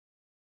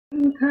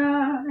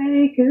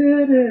khai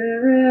cười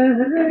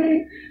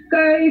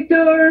cây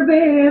trôi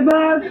về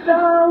bạc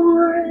sao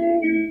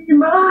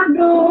mà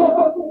đô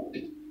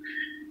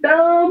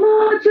tao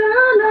mơ trả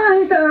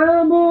lại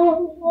tao mơ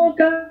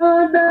cả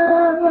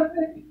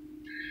đời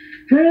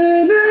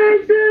thế này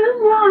giữ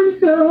ngon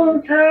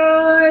sâu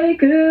thái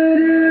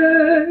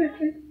cười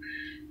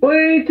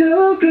quay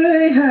thước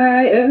cười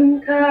hai ân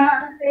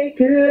thái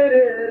cười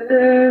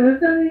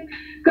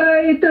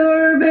cây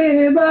trôi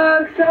về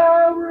bạc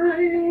sao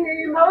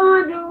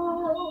mà đô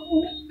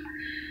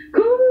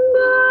không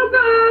bao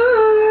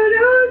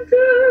giờ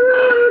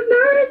xưa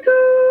nơi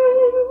thu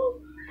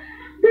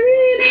đi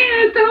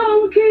nè trong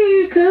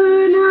khi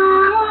cứ na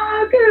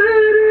cứ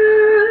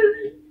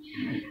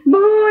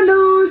bố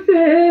nó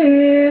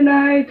sẽ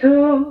này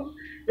thôi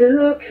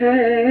được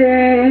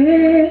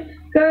hè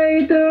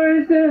cây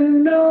tôi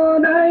dừng nó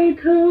này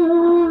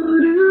thôi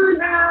đứa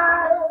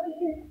này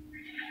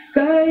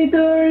cây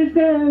tôi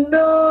dừng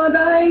nó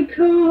này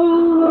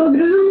thôi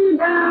đứa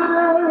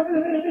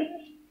này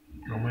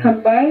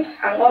sampai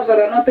angkot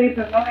karena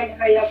itu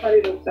hay apa di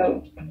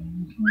dokter.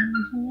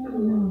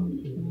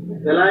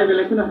 Belai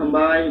kuna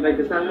hambai bai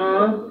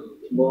kesana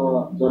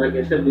bo bora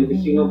kesep di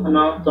singo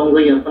kono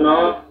tongjaya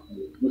kono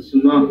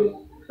musuno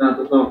ta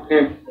to ke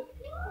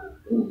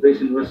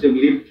operation worship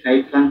lead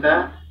kai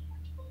planta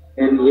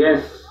and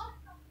yes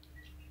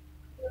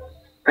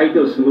kai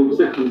to sumo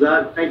se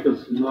khanja kai to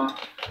sumo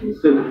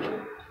se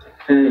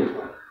hey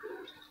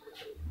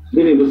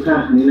ini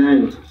besar ni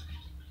nai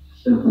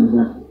se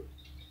khanja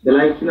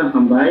belai kuna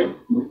hambai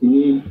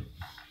bukini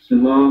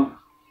semua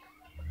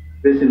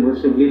present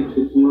worship lead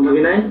semua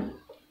bagi nai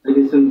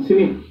lagi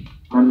sini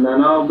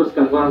andana bus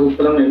kangwa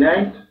hukulang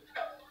nai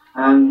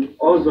ang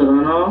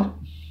ozorano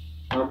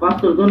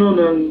pastor dono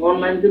nang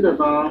online kita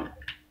tang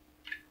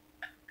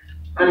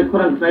ani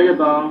kurang kaya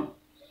tang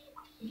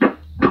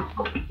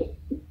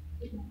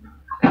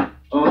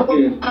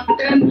okay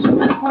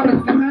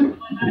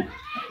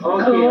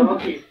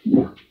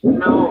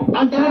now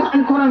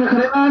An kurang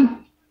keren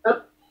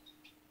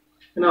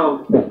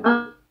no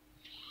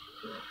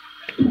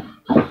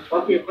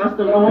okay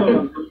pastor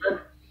dono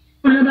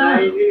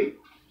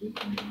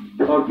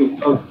okay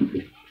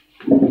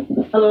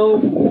hello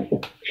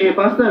hey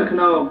pastor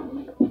now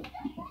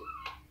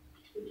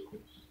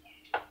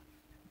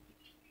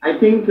I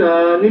think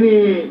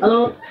nini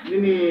hello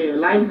nini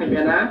line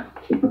hanya na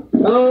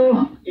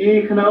hello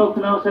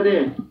kenal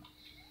sade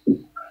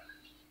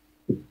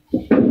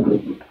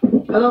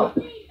hello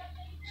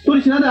suri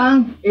sina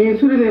dang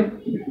suri deh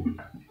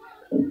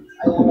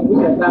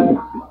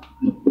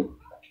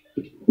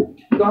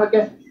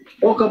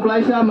o kaplai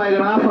sa mai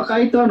gana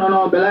pakai to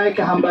no belai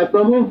ka hambai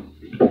prabu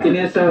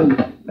tini sang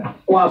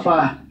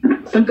wafa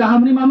sang ka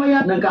hamni mama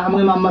ya nang ka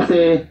hamni mama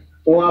se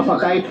wafa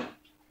kai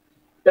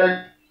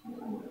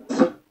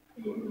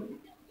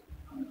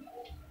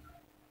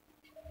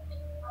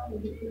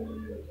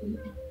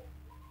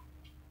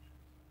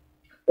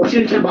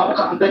Osin se bawa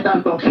ka hambai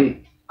tan tong si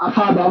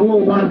apa bawa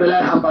mana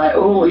belai hambai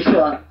oh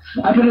isya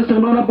apa lu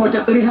semua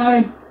project teri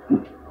hai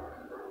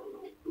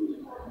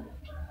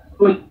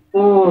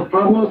oh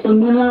prabu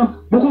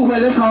sebenarnya buku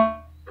bela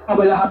kau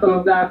bela hati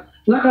lezat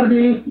nak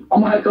kerja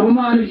omah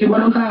kerumah ni si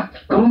balong ka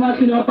kerumah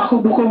sini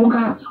paku buku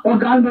bungka oh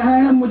gan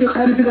bahaya mujhe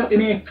khair fikir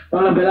ini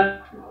kalau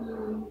bela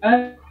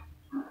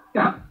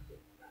ya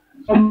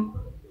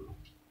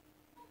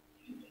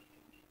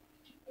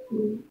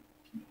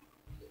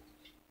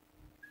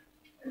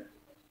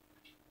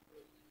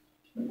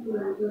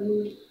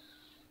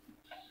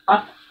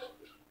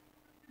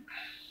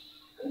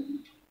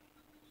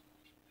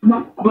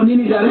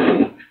Begini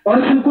jadi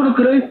orang suku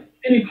negeri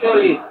ini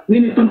glory,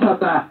 ini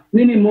tuntata,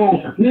 ini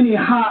mong, ini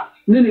ha,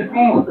 ini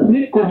pong,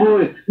 ini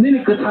kubur, ini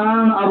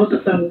ketang, abu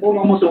tetang,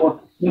 bola musuh.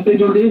 Nanti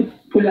jadi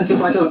pulang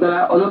cepat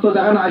saudara, orang tu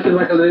jangan asyik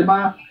baca terima,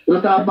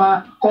 letak apa,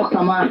 kok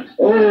sama,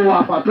 oh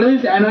apa,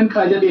 please, anon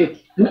kerja di,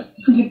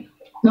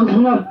 nang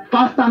semua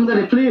pas tang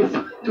dari please,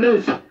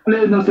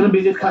 nang semua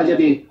bisnis kerja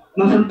di.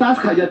 Nonton tas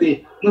kerja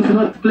di,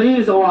 nonton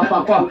please oh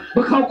apa kok,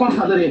 bekau kok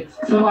sadari,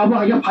 semua abu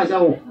hanya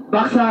pajau,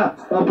 baksa,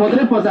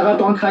 potret pojaga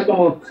tuan kai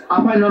kau,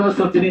 apa yang nonton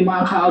seperti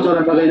mah kau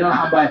jalan bagaimana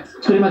hambai,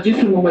 terima kasih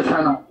semua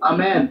bersama,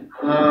 amen,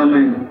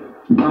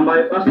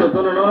 hambai pas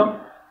nonton no,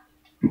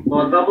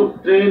 botabu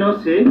train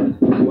osi,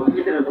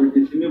 wahid ada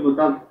di sini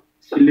botab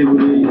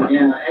Siliguri,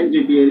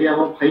 NGP area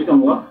apa kai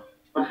tunggu,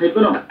 kai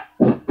tu no,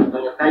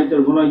 kai tu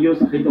guna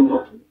use kai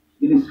tunggu,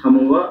 ini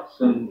samunggu,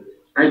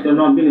 kai tu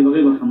no bini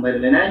bagaimana hambai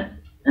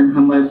lenai. And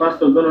hambai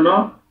pastor dono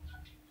no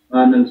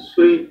nang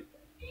sui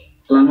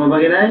langma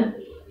baginai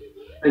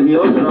lagi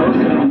o dono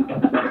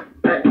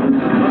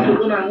pastor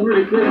dono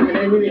anguru request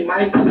kenai ni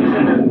mic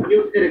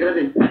mute kare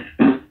kare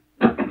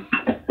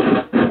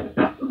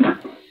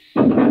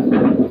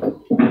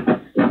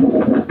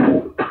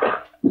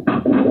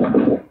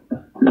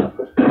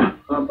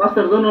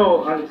pastor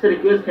dono ang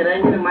request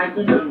kenai ni mic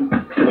mute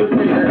kare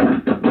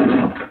kare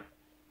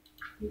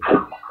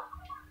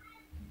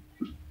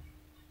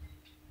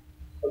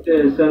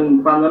Oke,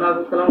 sang pandana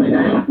aku kelang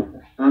ini,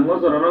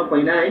 anggo sorono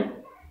poinai.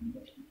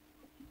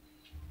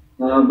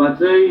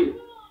 Batsai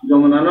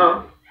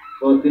Jomanana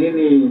or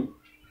Trini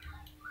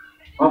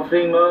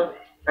offering no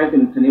I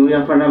think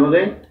Taniya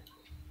Farnabage.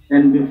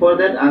 And before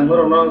that, I'm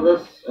going to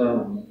just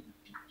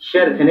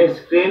share any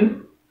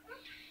screen.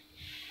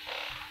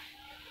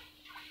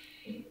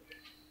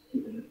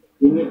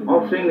 Ini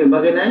offering ni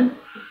bagaimana?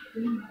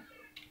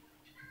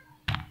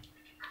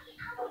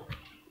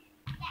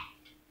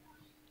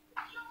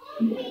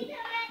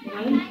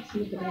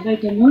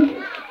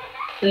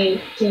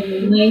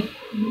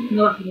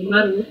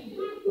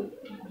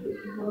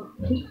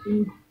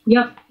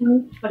 Ya,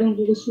 paling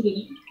dulu sudah.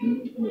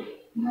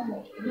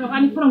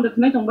 Ani kurang dah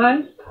kena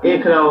tambah.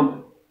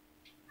 Crowd.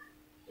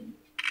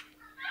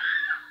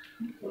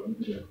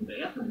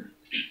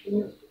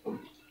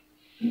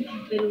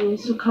 Pero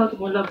suka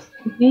tu malam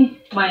ni,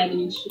 maya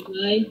ni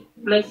sugai.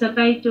 Pelasa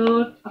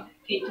kaitor,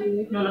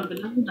 kaitor, nona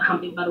benar, dah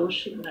hampir baru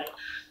sugai.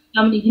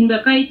 Kami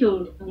hinda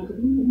kaitor,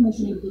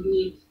 masih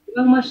berdua.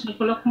 Bang mas,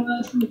 kalau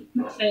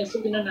saya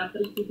sudah nak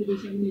pergi di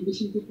sini, di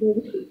sini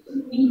program.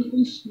 Ini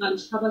nasional,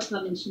 sahabat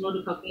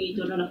nasional pakai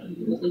itu nona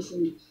pergi di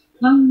sini.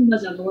 Bang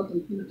mas agak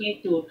waktu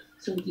kaitor,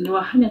 sehingga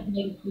wahana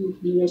yang di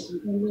sini,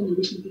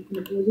 di sini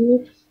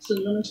program,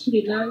 sehingga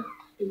sudah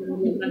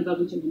kemudian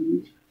baru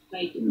jadi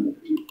kaitor.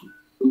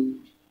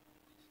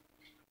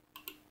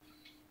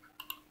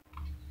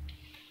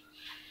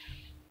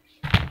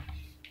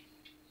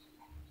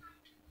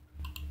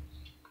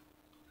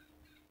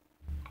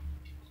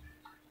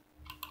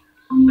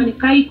 Mani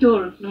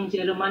kaitor nung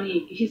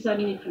Jeremani kisah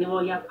ini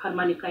kena ya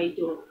permani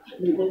kaitor,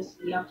 nugas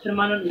ya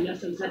permano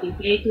nugas sejati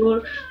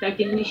kaitor,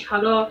 tapi ini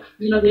kalau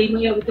nina gay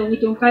ya betul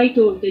betul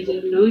kaitor,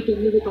 jadi itu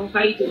betul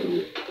kaitor,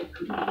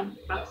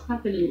 paksa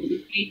kena jadi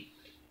kaitor.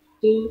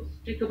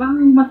 Itu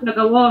bang mat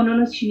nagawa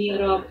nona sini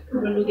Arab,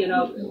 nona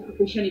Arab,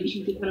 kusian ini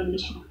bising kita nona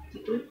sini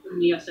itu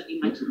dunia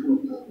sakit macam itu,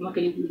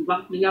 makanya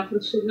bang dia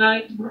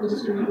persugai,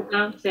 persugai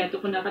kita, saya tu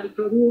pernah kali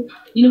produk,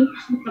 ini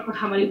dapat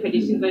hamil pada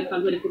sini baik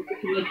kalau ada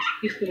perkembangan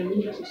Islam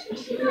ini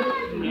sesuatu.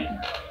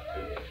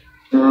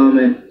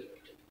 Amen.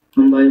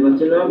 Membaik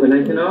baca na,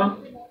 belai kena,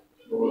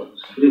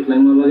 sulit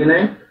lama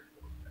bagaimana?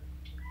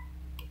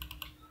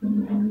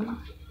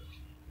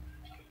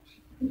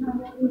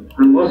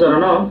 Anggo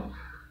zarana.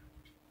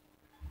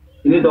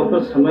 Ini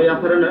dokter sama yang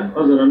karena,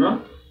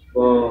 zarana,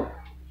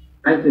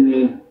 kait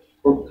ini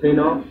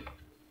kokteino.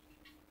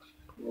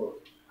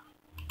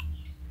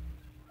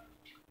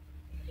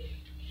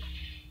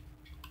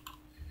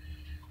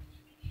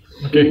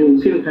 Okay.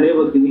 Sin kare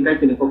buat ini kait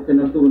ini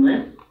kokteino tu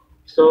benar.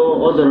 So,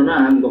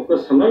 zarana ang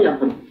dokter sama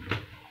yang karena.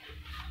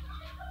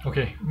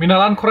 Okay.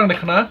 Minalan kurang deh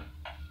kena?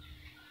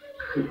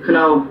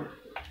 Kenal.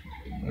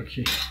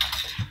 Okay.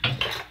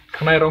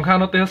 Kena orang kan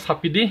oke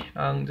sapi di,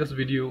 ang just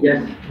video, yes.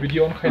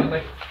 Video on kain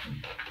naik.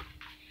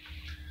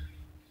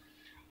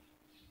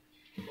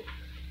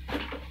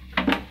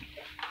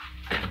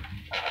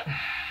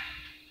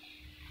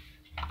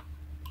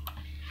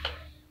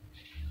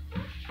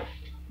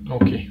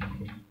 Okay.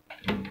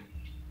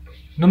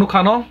 Nunu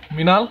kano,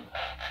 Minal?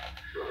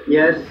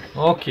 Yes.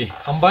 Okay.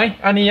 Ambai,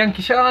 ani yang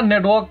kisah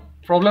network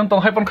problem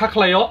tong hai pon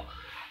kaklayo.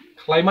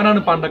 Klaiman anu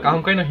panda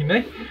kaham kai na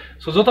hinai.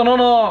 So joto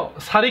no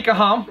sari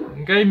kaham,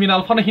 ngai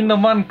Minal phone hinna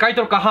man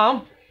kaitor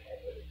kaham.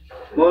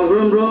 Mol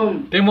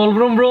brum. Te mol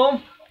brum.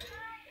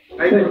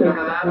 Kaitor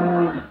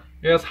kaham.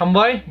 Yes,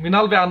 hambai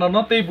Minal be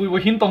anano te bui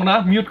hin tong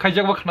na mute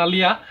khaijak wa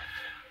khnalia.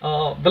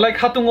 Belai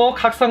khatungo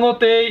khaksango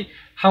te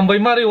hambai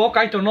mari o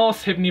kaitor no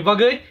sebni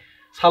bagai.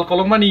 Sal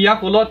kolongmani ya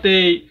kulo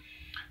te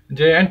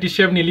je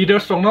Ntcf ni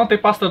leaders tong no te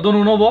pastor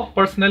dono no bo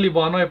personally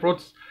bo ano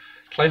approach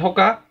klai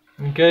hoka.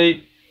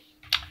 Ngai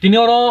Tini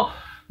oro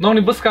nong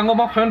ni buskango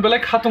ma phone belai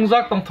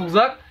khatungjak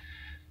tongthukjak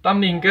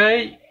tamni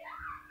ngai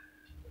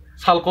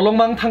sal kolong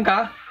mang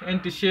thangka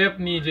Ntcf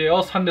ni je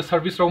o Sunday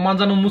service rok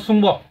manjano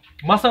musungbo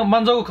masa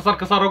manjago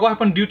kasar rogo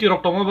hapan duty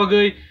rok tongo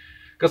bagai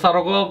kasar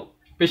rogo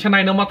patient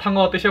aina ma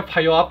thango tese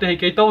phayo apte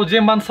hei to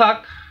je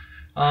mansak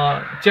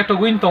cheto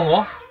guin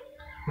tongo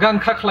gang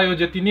khaklayo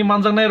je tini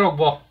manjang nai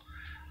rokbo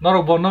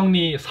norok bo nong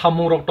ni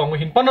samung rok tongo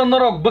hin pan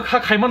norok bukha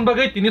khaiman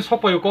bagai tini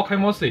sopayo ko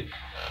khaimosi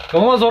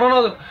kamo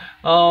jorona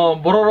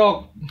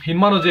bororok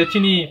hinmano je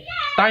chini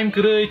time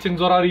krei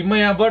chingjora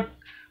rimaya but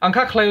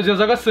angkha khlayo je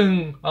jaga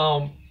sing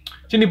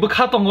chini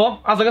bukha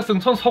tongo a jaga sing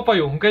son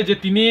sopayo hungkai je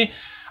tini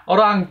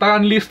orang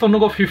tagan list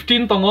tonugo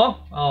 15 tongo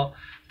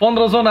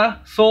 15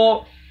 jona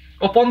so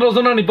o 15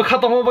 jona ni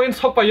bukha tongo bain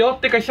sopayo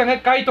te kaisang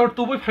kaitor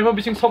tubui phaima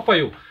bising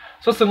sopayo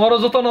so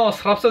singoro jotono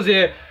srapsa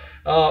je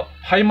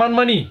phaiman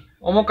mani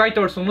omo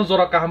kaitor sungno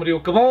jora kahamriu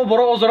kobamo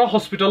boro ojora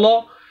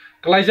hospital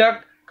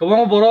klaijak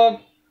kobamo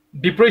boro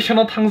depression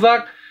o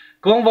thangjak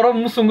Kebang borong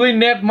musungui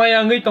net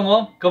maya ngai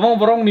tongo, kebang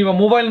borong ni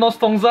mobile nos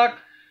tongjak,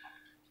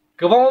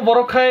 kebang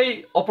borong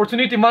kai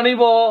opportunity money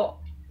bo,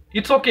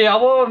 it's okay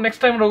abo next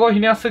time rogo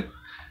hini asik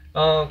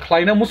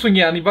klaina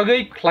musungi ani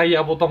bagai klai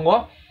abo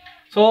tongo,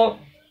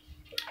 so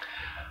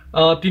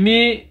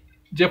tini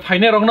je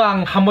faine rongna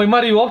ang hamoi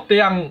mario te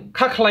ang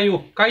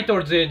khaklayu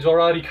kaitor je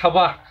jorari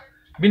khaba,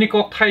 bini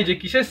kok thai je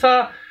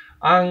kisesa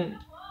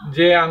ang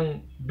je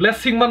ang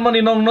blessing man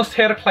mani nong no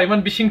share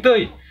klaiman bising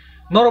tei.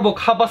 norbo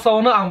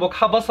khabasawono angbo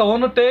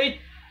khabasawono tei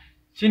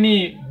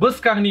chini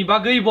buskangni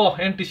bagui bo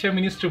Ntcf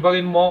ministry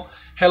bagui mo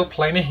help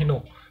laine hino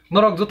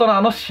norok jotono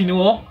ano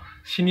sinuo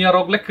senior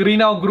rok le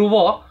krina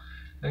grubo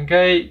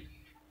engkai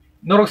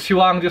norok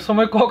siwang je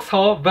somoi kok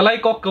sao belai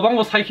kok gobang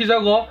bo saiki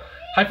jago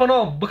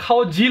haifano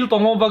bukhao jil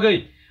tongo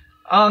bagui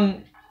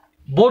ang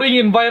boring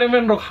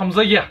environment rok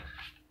hamjaya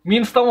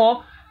means tamo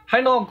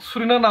haino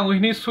surina nango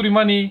hini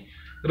surimani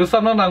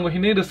resapna nango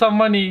hini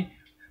resapmani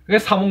nge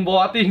samung bo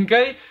ati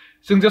hingkai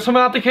जों जे समय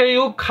आते के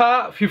यो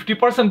खा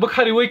 50%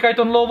 बखारी वही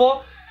chiton Lobo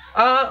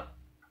आ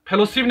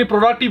fellowship नि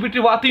productivity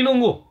वाती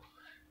नंगो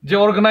जे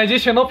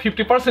ऑर्गेनाइजेशन ऑफ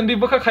 50% दि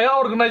बखा खाया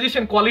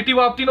ऑर्गेनाइजेशन क्वालिटी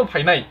वाती नो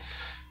फाइनाइ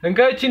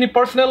हंगाय चिनि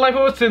पर्सनल लाइफ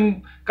जों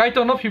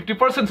काइटन ऑफ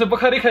 50% से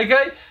बखारी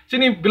खायगाय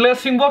चिनि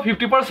ब्लेसिंग बो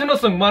 50%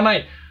 जों मानाय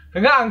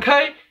हंगा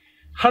आंखाय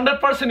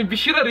 100% नि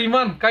बिसिरा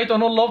रिमान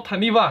काइटन लब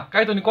थानिबा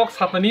काइटन नि कक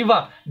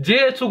सातनिबा जे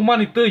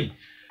चुकमानि तै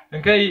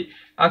हंगाय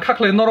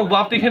आंखाखले नरक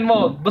बापति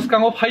खेनमो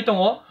बसकांगो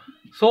फाइटंगो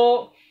सो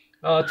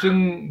जों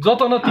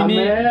जतनो तिनि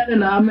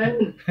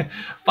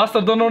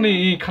पास्टर दोनोनि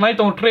खानाय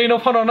दं ट्रेन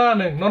फानोना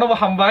नोंनाबो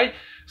हामबाय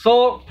सो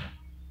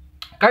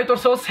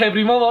काइटरसो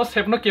सेब्रिमा बो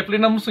सेबनो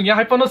केप्लिना मुसुंया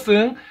हाइपनो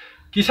जों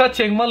किसा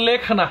चेंगमान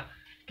लेखाना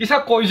किसा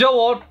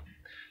कयजाओ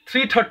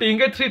 3:30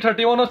 इंगे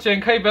 3:31 नो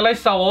चेंखाय बेलाय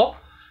साओ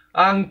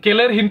आं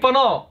केलेर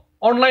हिनपनो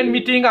ऑनलाइन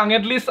मीटिंग आं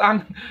एटलिस्ट आं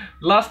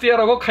लास्ट इयर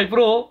अगो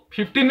खाइप्रो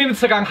 15 मिनिट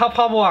सगां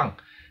हाफाबो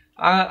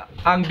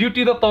आं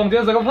ड्यूटी द तंग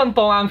जे जगह फन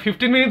तंग आं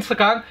 15 minute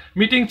सगां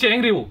meeting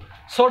चेंग्रिउ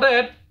so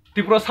that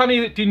Tiprasani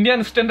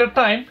Indian Standard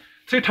Time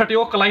 3:30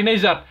 o kalainai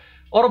jat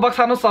or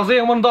baksano saje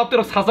amon dapter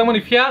sajamani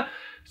fia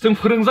जों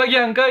फोरोंजागि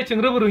आंखाय जों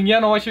रोबरुनिया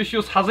नवा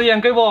सिउ साजे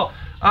आंखाय बो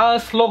आ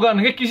स्लोगान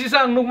हे किसिसा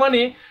आं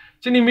नुकमानि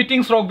चिनि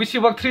मीटिंग्स रक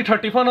बिसिबाग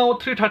 3:30 फानाव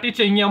 3:30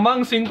 चेंगिया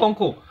मां सिं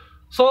पंको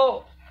सो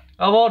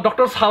अब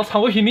डॉक्टर साल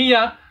साव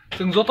हिनिया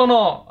जों जतनो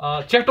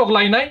चेकटक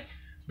लाइनाय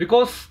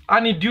बिकॉज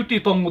आनि ड्यूटी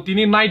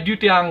तंगमुतिनि नाइट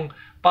ड्यूटी आं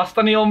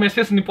पास्तानि ओ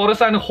मेसेज नि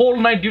परेसा आं होल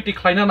नाइट ड्यूटी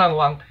खाइना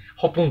नांगौ आं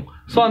हपुं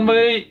सो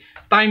आनबै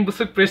टाइम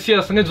बसुक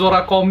प्रेसियस नगे जरा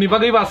कमनि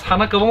बागै बा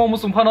साना गोबां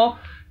मुसुमफानो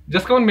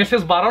जसकन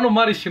मेसेज बारानो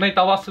मारि सिनाय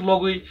तावास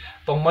लगै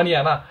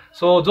तंमानिया ना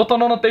सो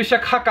जतनो तैसा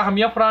खा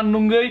काहमिया फ्रा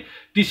नुंगै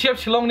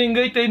टिसेप सिलं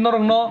निंगै तै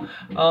नरंनो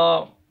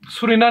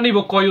सुरिनानि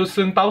बो कयु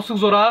जों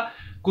तावसुक जरा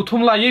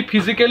कुथुम लायै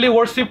फिजिकली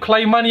वर्शिप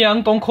खालायमानि आं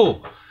तंखौ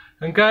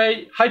ओंखाय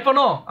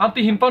हाइपनो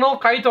आमति हिनपनो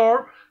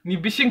काइटर नि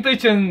बिसिं तै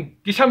जों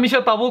किसा मिसा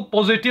ताबु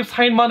पजिटिव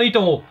साइन मानै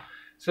दङ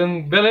जों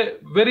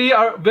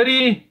very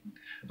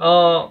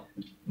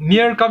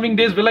near coming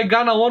days belai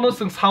gana wono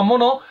जों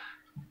सामोनो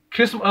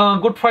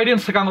गुड फ्राइडे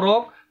सिगां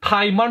रक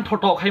थाइ मान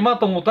थटक हाइमा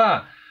तंगुता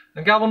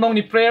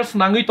गाबोननि प्रेयर्स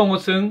नाङै दङ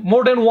जों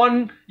मोर देन 1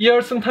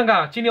 इयार जों थांगा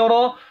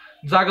चिनियारो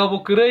जागाबो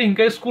करै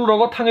हिंकै स्कुल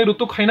रगो थाङै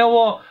रुतु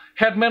खाइनावो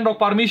हेडमेन रक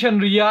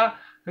परमिशन रिया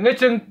हिंकै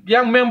जों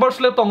यां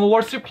मेम्बार्स ले दङ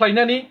वर्शिप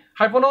खाइनानि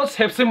हाइपनो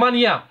सेफसे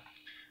मानिया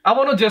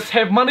आबोनो जे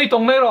सेफ मानै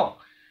दंनाय र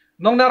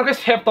नंनारके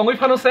सेफ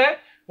दङै फानोसे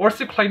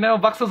वर्शिप खाइना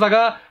बाक्सा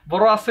जागा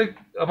बर' आसे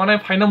माने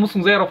फाइना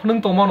मुसुं जाय रफ नों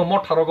तमानो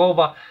मथारगो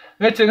बा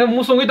जों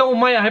मुसुङै दङ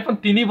माया हाइपन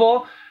तिनिबो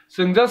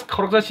जों जास्ट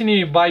खरगजासिनि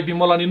बाय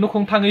बिमलानि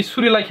नुखुं थाङै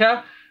सुरि लायखा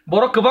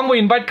बर' गोबांबो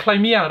इनभाइट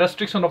खालायमिया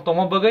रेस्ट्रिक्शन अफ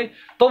दङ बगै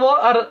तबो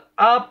आरो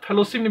आ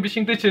फेलोशिपनि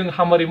बिसिंथै जों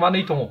हामारि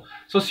मानै दङ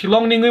सो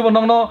शिलं निङैबो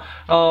नंनो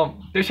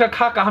देशा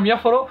खा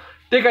काहमिया फरो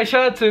ते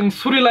गायसा जों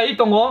सुरि लायै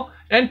दङ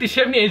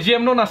Ntcf नि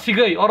एजीएम नो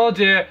नासिगै अरो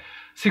जे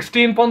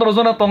 16-15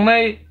 जना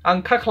तंनाय आं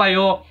खा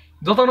खलायो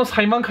जतनो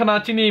साइमान खाना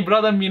चिनि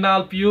ब्रादार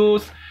मिनाल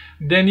पियुष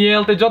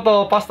डेनियल ते जतो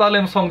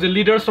पास्तालेम सं जे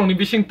लीडर्स रंनि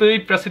बिसिंथै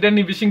प्रेसिडेंट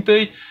नि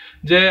बिसिंथै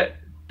जे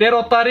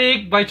 13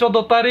 तारिख बाय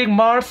 14 तारिख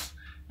मार्च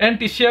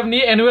Ntcf नि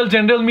annual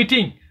general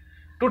meeting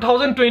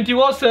 2020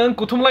 was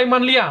कुथुमलाय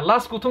मानलिया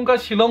last कुथुमका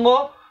शिलंगो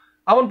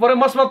आबन परे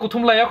मासमा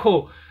कुथुमलायाखौ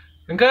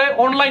ओंखाय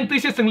अनलाइन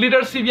तैसे जों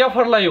लीडरशिप या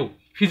फरलायो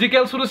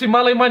फिजिकल सुरुसि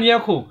मालाय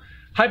मानियाखौ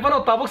हाइपनो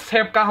ताबक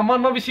सेफ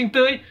काहमान मा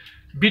बिसिंथै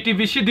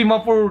BTBC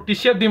Dimapur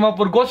टिसेप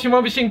Dimapur गसिमा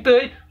बिसिंथै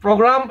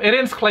programme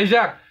arrange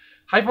खालायजाक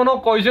हाइपनो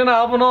कयजना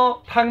आबनो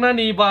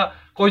थांनानि बा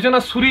कयजना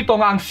सुरि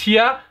तंग आं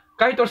सिया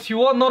काइटर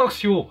सिवो नरक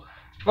सिवो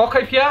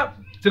गखायफिया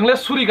जोंले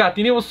सुरिगा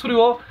तिनिबो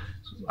सुरिओ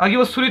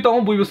आगिबो सुरि तंग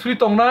बुइबो सुरि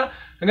तंगना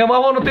nga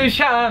mawano te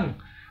shang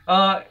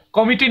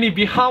committee ni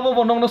bihamo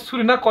bonong no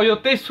surina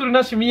koyote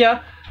surina simia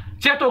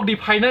chetok di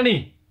phainani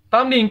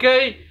tamni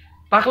ingkai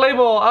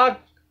taklaibo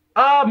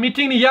a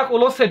meeting ni yak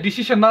ulo se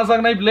decision na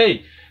jangnai blei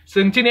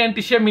sengchini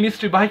Ntcf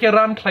ministry bahike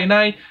ran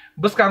khlainai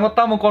buskango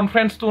tamo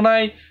conference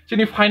tunai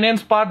chini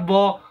finance part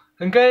bo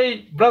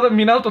ingkai brother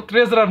minal to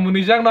treasurer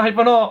munijang na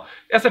haipano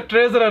as a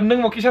treasurer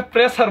nung mo kisa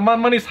pressure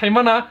mani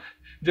saimana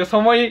je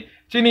somoi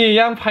chini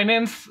yang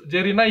finance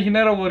jerinai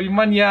hinero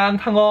riman yang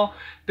thango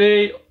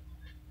te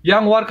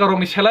yang worker rong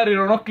ni salary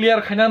ro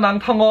clear khaina nang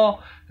thango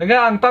nga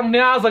ang tam ne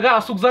a jaga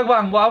asuk jagba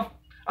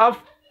ang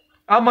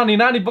amani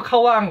nani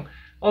bakhawang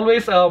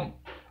always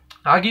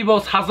agibo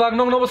sajak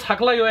nong no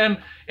saklayo and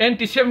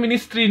Ntcf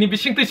ministry ni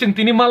bisingti sing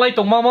tini malai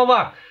tong mama ba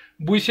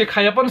buise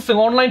khayapan sing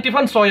online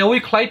tifan soyawi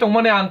khlai tong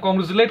mane ang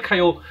congratulate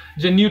khayo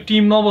je new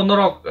team no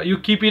norok you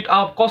keep it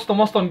up cost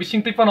most on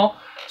bisingti pano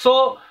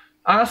so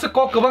asa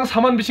kok gobang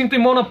saman bisingti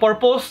mono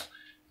purpose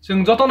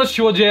जों जतनो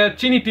सिव जे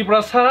चिनि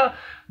तिब्रासा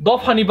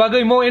दफानि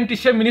बागै मो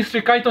Ntcf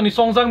ministry काइटोनि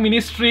संजां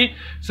ministry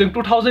जों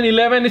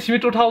 2011 इसिमि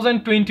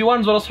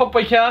 2021 जरा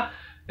सकपाइखा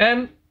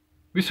and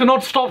we should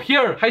not stop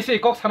here हाइसे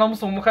कक सानाम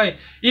संमुखाय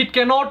it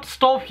cannot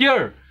stop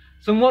here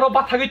जों मरो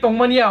बाथागै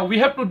तंमानिया we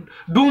have to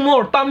do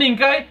more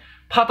तामनिंखाय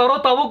फातारो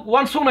Tabuk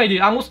वान सुनायदि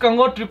आं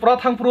उसकांगो त्रिपुरा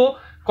थांप्रो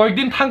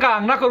कयदिन थांगा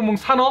आं नाकर मुं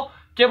सानो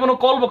केबनो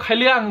कल बो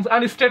खाइलिया आं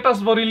आनि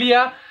स्टेटास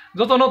बरिलिया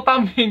जतनो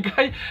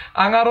तामनिंखाय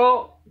आं आरो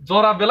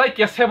जरा बेलाय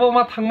केसेबो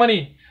मा थांमानि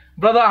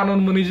ब्रदर आनन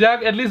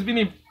मुनिजाक at least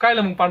बिनि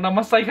काइला मुं पारना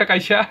मा साइखा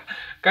काइसा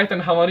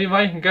काइतन हामारि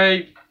माय गाय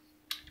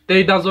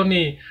ते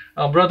दाजोनि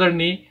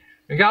ब्रदरनि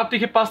गाप्ति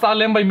के पास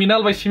आलेम बाय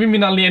मिनाल बाय सिमि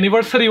मिनालनि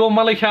एनिवर्सरी ओ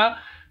मालायखा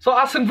सो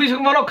आसन बिजों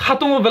मानो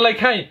खातुमो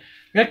बेलायखाय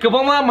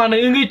गोबांमा माने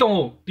इंगै दङ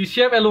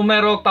Ntcf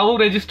एलुमनाइ रक ताबु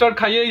रेजिस्टार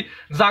खायै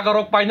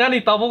जागारक पाइनानि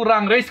ताबु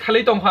रां रेस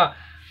खालै दंफा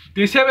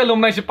Ntcf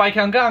एलुमनाइ से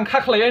पाइखांगा आं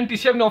खाखलाय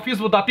Ntcf नि अफिस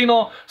बो दातिनो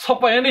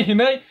सकपायनि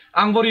हिनै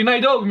आं बरि नाय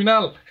दो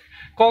मिनाल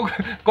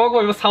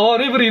कक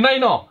सावरि बरि नाय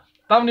न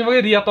तामनि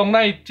बगे रिया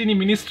तंनाय चिनि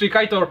मिनिस्ट्री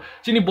काइटर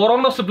चिनि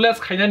बरंनो सब्लेस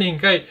खायनानि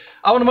हिंखाय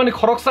आवन माने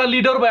खरकसा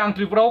लीडर बाय आं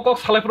त्रिपुराव कक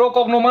सालायफ्राव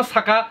कक नो मा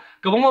साका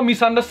गोबांमा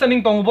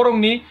मिसआन्डारस्टेन्डिं दङ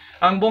बरंनि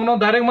आं बंनो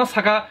डाइरेक्ट मा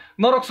साका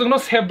नरकसंनो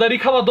सेबदारि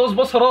खाबा 10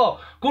 बोसोरो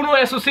कुनो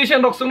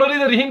एसोसिएशन रकसंनो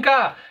रिदर हिंका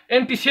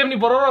Ntcf नि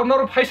बरर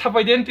नर फाइ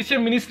सापाय दे Ntcf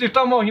मिनिस्ट्री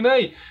टामो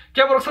हिनै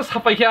केबरकसा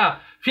सापायखा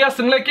फिया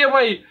संले के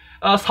बाय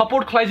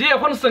सपोर्ट खालायजे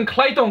अपन जों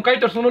खालाय दं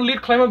काइटर संनो लीड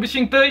खालायमा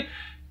बिसिंतै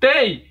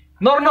तै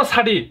नरनो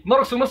सादि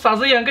नरकसंनो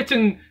साजै आंके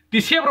जों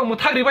Ntcf रो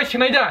मुथाग्रि बाय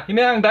सिनायदा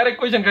हिनै आं direct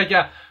question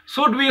काइका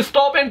should we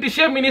stop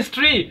Ntcf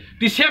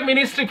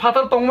ministry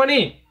फाथर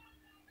तंमानि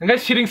हिंगाय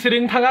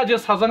सिरिं थांगा जे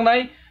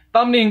साजांनाय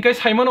तामनि हिंकाय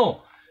साइमनो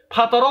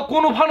फाथरो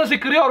कुनु फानोसे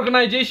क्रि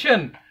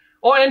अर्गानाइजेशन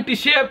ओ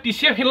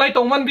Ntcf हिनलाय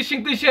तंमान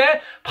बिसिंतैसे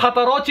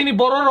फाथरो चिनि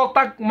बर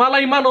रक्ता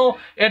मालाय मानो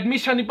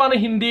एडमिशन नि पानो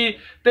हिंदी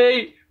तै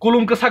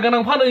कुलुम कसा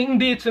गनां फानो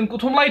हिंदी जों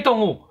कुथुमलाय दङ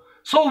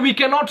so we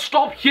can not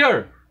stop here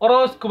और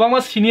गोबांमा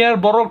सिनियर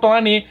बरक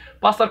दङानि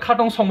पास्टर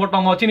खाटं संबो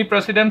दङ चिनि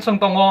प्रेसिडेंट सं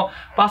दङ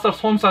पास्टर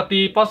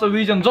सोमसाति पास्टर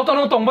विजन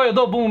जतनो दंबाय द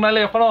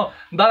बुंनाले फनो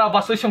दारा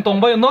बासै सं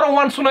दंबाय नर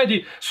वान सुनायदि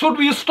शुड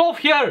वी स्टॉप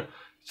हियर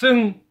जों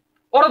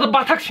और द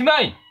बाथाक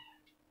सिनाय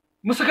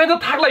मुसखायनो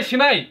थागलाय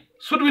सिनाय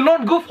should we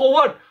not go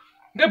forward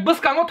गे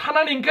बसकांगो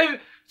थानानि इंखाय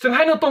जों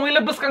हायनो तंगैले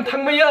बसकां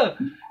थांमैयो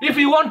if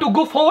you want to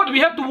go forward we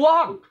have to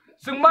walk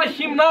जों मा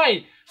हिमनाय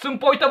जों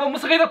पयताबो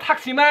मुसखायनो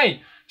थाकसिनाय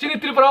चिनि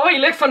त्रिपुराव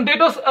इलेक्शन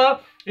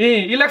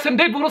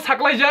डेट बुरो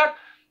साकलायजाक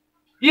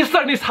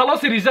ईस्टरनि सालो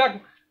सिरिजाक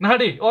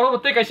नादि और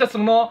बते काइसा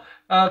संनो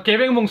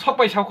केबें मुं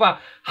सकपाय सावका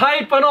हाय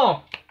पनो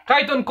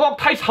काइटन कक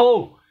Thai Sao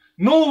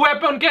no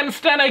weapon can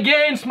stand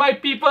against my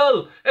people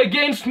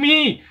against me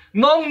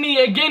nongni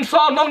against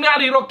all nongni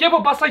ari ro kebo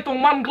basai tong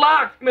man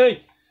glak nei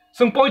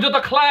sung poido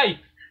ta khlai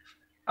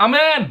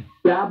amen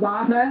ya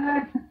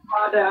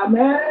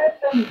amen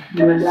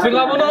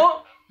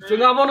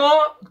singabono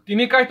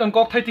tini kaiton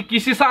kok thai ti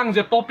kisi sang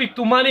je topic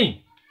tu mani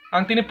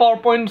ang tini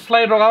powerpoint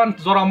slide rogan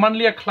zora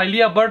manlia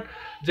khlailia but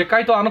je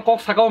kaito an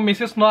kok sagao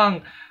message no ang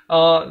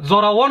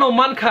zora wono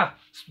mankha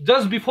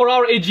just before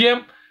our AGM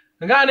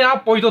ngani a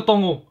poido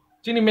tongu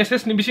Chini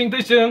message ni bising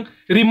tei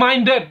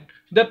reminded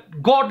that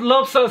God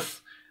loves us,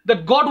 that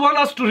God wants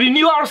us to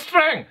renew our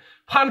strength.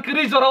 Fan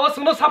kiri jora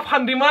wasungno sap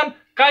fan riman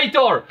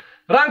kaitor.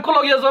 Rang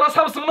kologia jora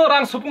sap sungno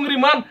rang supung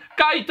riman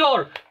kaitor.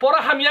 Pora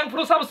hamyang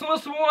furu sap sungno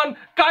supungan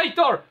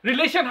kaitor.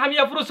 Relation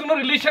hamya furu sungno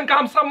relation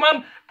kaham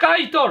saman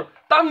kaitor.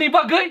 Tam ni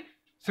bagai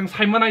sung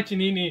saimanai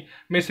chini ni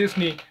message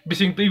ni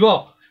bising tei bo.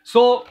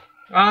 So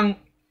ang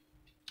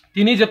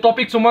tini je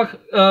topic cuma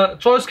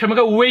choice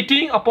kemaka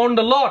waiting upon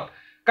the Lord.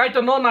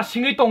 Kaito no na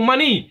singi tong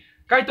mani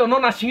kaito no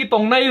na singi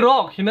tong nai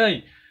rok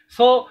hinai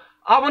so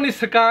abani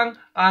sekang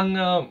ang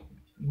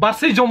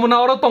basai jomuna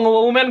oro tong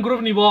women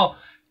group ni bo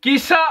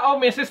kisa o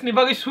message ni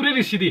bagi suri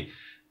risidi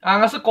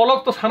ang asa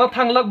kolok to sana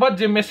thanglak ba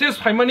je message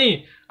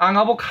phaimani ang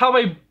abo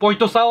khabai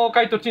poito sao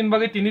kaito chin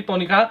bagi tini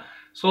tonika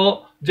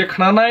so je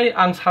khnanai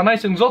ang sanai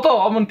sing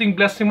joto amonting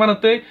blessing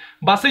manate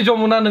basai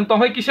jomuna nang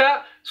tonghai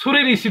kisa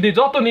suri risidi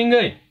joto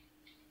ningai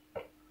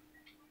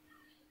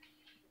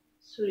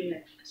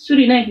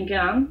suri nai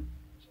hinggang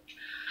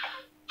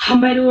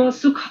hambairo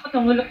sukha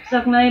tongol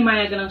jaknai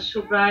maya ganang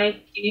subrai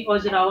ini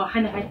ojrao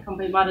hana hai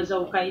kambai maro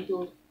jau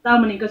kaitu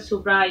tamani ka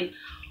subrai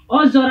o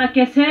jora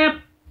kesep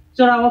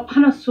jora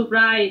phana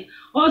subrai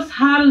o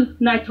sal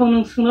nai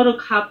thonung sunoro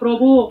kha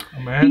probu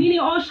tinini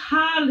o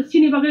sal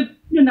sini bage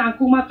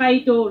nangkuma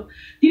kaitu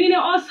tinini o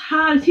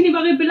sal sini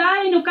bage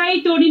belai no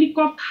kaitu ni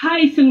kok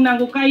thai sung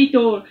nangu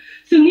kaitu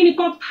sungni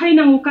kok thai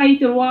nangu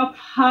kaitu wa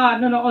pha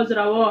no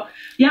ojrao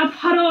ya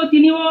pharo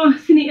tini o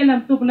sini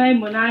elam tubnai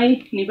monai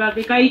ni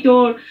bage kaitu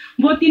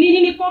bo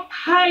tinini kok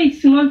thai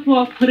sungol po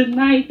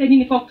phurnai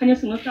tini kok khanya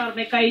sungol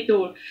tarnai kaitu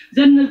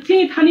jan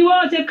sini thani wa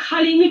je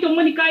khali ni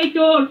tongmani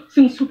kaitu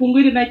sung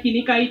supungoi nai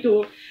tini kaitu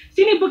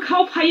sini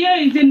bukhau phaya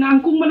je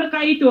nangkung mana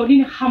kaitu ni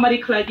hamari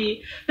khladi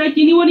ta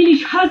tini woni ni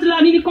shazla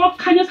ni kok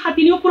khanya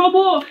satini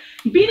probo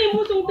bini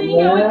musung tini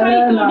ya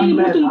kaitu ni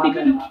musung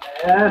tikana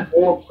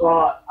oh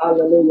God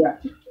hallelujah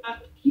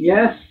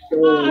yes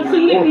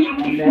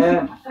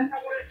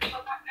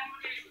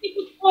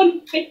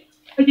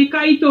Jadi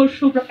kaitor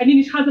sobra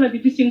ini sadra di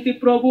bising ti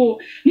probo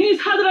ini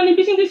sadra ni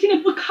bising ti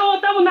sini bekhawa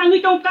tamu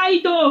nangi tong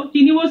kaitor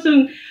kini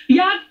wasung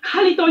ya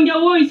kali tong ya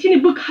woi sini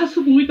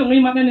bekhasu bumi tong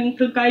ni mana neng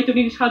kaitor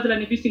ini sadra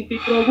ni bising ti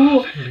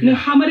probo neng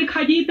hamari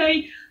kaji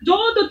tai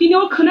jodoh tini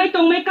o kenai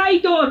tong me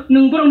kaitor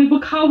neng borong ni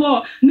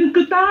bekhawa neng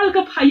ketal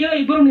ke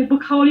payai borong ni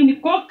bekhawa ni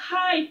kok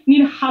thai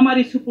ni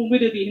hamari supung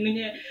bede di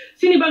ini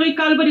sini bagai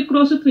kalbari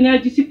cross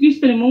tunya Yesus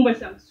Kristus ni mong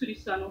basang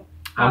surisano.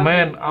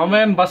 Amen,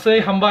 amen.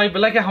 Basai hambai,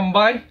 belai ke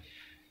hambai.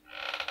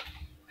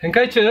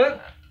 Hengkai ce,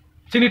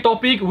 sini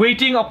topik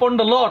waiting upon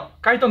the Lord.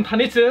 Kai ton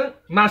thani ce,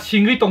 na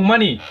singri tong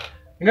mani.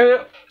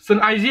 Hengkai sen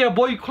Isaiah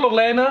boy klok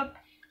laina,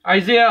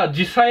 Isaiah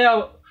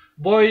Jisaya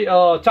boy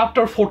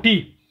chapter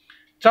 40.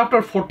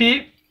 Chapter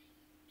 40.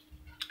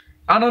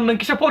 Anon nang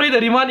kisah pori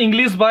dari man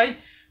English by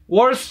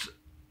verse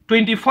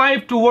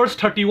 25 to verse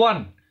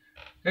 31.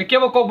 Hengkai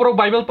ba kokbro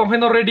Bible tong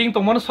heno reading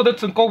tong man sodet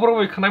sen kokbro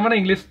boy khanai mana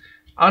English.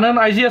 Anan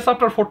Isaiah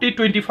chapter 40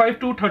 25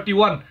 to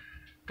 31.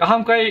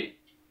 Kaham kai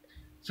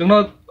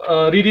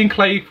जोंनो reading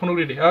clay phone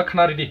ready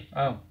khana ready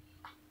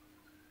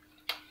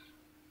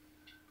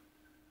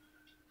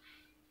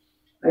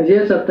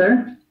Isaiah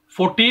chapter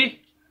 40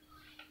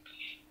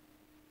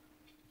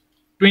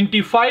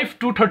 25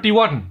 to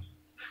 31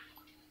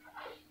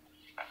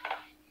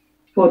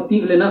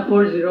 40 lena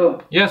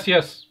 40 yes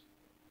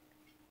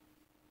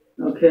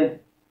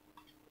okay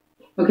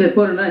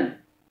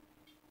 49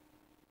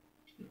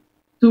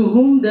 To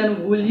whom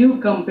then will you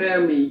compare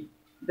me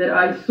that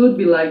I should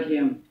be like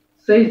him?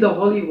 Says the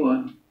Holy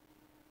One.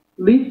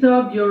 Lift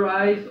up your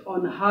eyes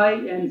on high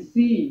and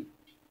see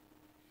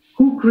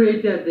who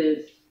created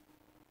this.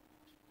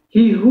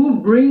 He who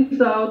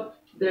brings out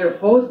their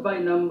host by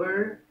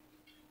number,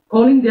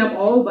 calling them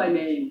all by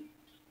name,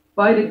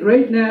 by the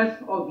greatness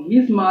of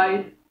his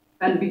might,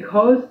 and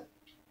because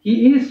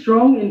he is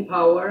strong in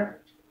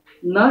power,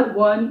 not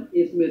one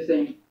is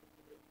missing.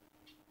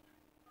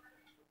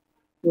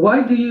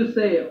 Why do you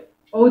say,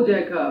 O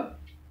Jacob,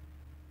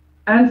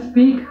 and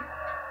speak,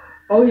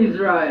 O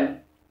Israel,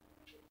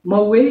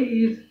 my way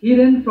is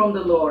hidden from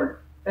the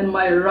Lord, and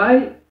my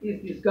right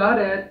is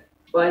discarded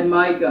by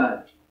my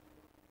God?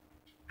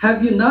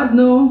 Have you not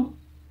known?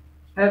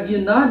 Have you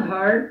not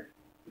heard?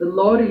 The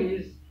Lord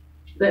is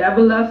the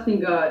everlasting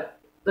God,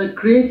 the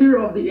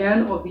creator of the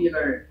end of the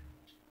earth.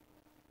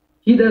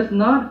 He does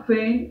not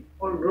faint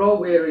or grow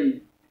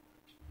weary.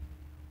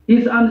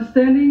 His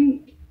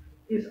understanding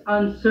is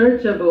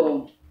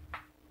unsearchable.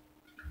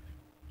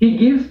 He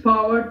gives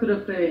power to the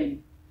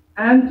faint,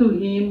 and to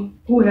him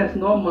who has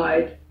no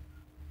might,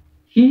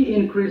 he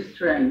increased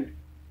strength.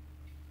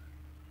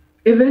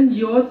 Even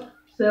youth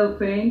shall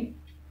faint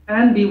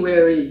and be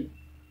weary,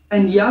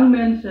 and young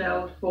men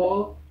shall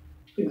fall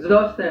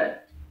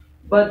exhausted.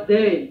 But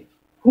they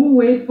who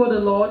wait for the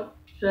Lord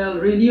shall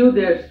renew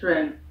their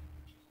strength.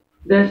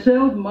 They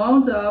shall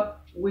mount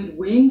up with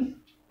wings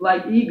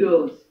like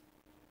eagles.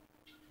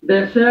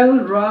 They shall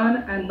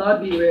run and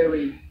not be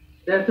weary.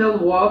 They shall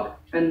walk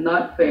and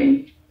not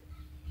faint.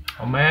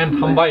 Amen.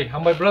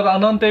 Hambai brother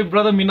Anante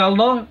brother Minal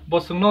no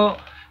bosung no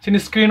sini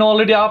screen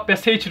already up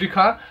passage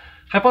rikha.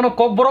 Hapano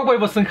kok borok bai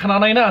bosung khana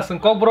nai na sung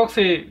kok borok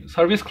se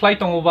service khlai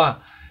tongu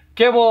ba.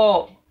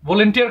 Kebo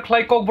volunteer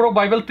khlai kok borok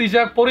Bible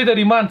tijak pori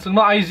dari man sung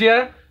no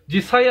Isaiah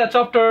Jisaya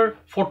chapter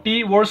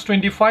 40 verse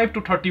 25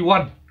 to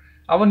 31.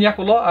 Awan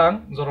yakulo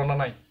ang zorona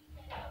nai.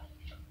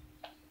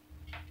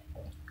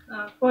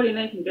 Pori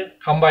nai kinde.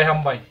 Hambai.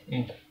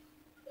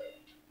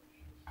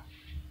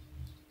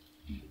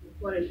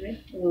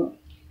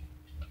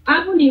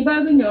 Abuni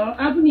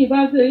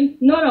bagay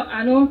norok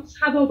ano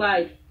sabo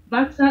bay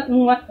baksa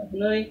ngwat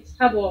noi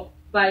sabo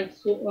bay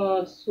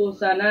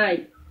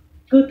sosanai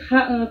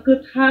kutha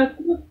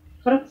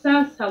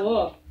khraksa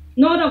sawo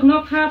norok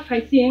no kha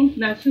phaising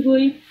na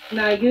sugui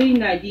na yui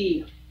na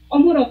di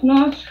omurok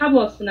no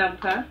sabo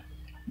snamkha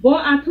bo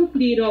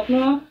athupri rok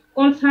no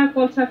kolsa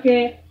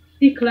ke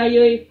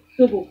tiklayoi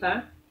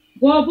tubuka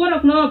bo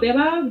borok no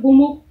beba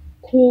bumuk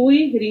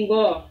khui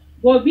ringo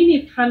bo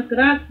bini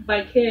thankrak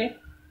baike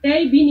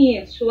tei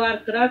bini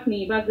suar krak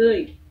ni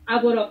bagai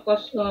aborok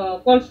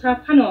kolsa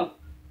phano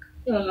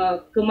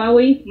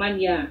kemawi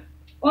mania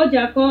o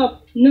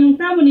Jacob nung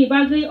tamni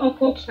bagai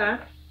okoksa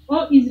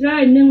o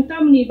Israel nung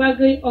tamni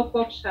bagai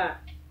okoksa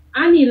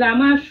ani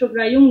lama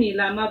subrayung ni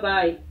lama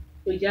bai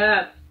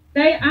tujak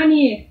tei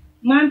ani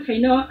man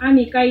thaino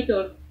ani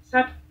kaitor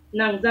sak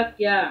nangjak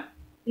ya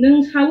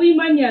nung sawi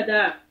mania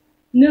da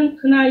nung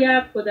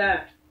khnaya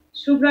khoda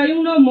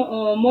subrayung no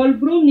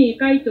molbrum ni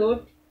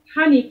kaitor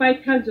hani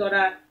paithak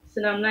jora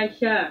senam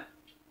naisha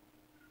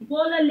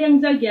bola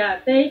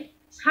lengjagya tei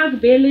sak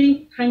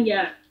beli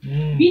thangya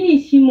bini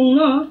simung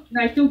no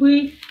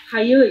naitugui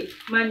hayoi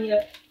manya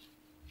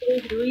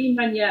rui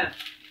manya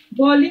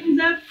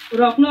bolingjak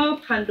rokno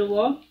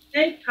phanduo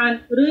tei phan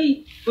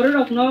rui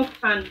borokno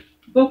phan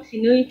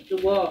boksinui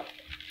duo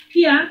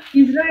pia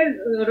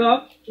Israel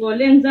rok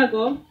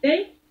lengjago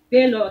tei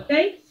belo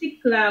tei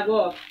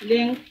siklago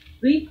leng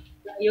rui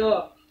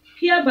layo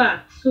pia ba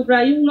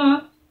subrayung no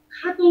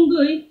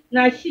khatungui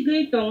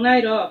nasigui tongnai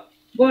ro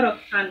borok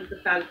phan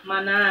ketal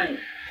manai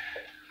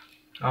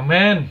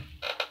Amen.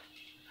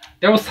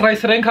 There was Rai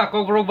Serenka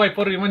Kogrok by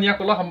Porimania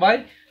Kola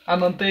Hambai,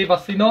 Anante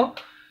Basino.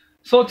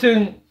 So,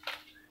 Ching,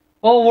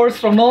 all words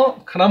from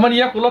no,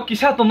 Kanamania Kola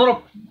Kisha to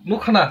no,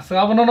 Mukana,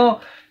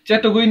 Savano,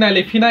 Chetoguina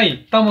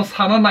Lepinai, Thomas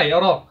Hananai,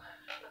 or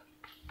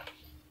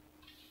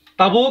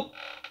Tabu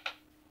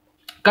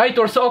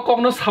Kaitor so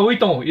Cognos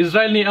Hawito,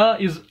 Israel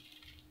is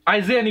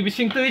Isaiah ni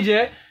Bishing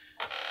Tuje,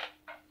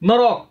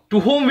 Norok, to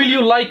whom will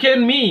you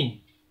liken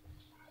me?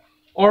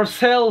 Or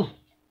shall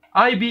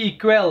I be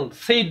equal,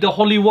 said the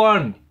Holy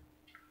One.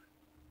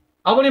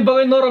 Aboni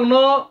bagay norok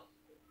no,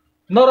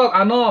 norok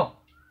ano,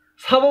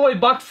 sabo bay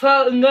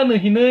baksa engan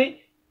hinay,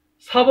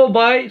 sabo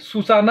bay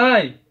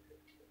susanay,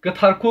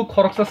 gatarku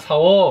koroksa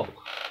sawo.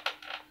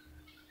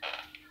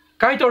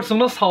 Kaitor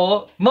sungno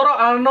sawo, norok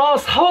ano,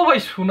 sabo bay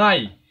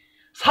sunay,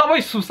 sabo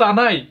bay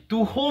susanay,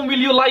 to whom will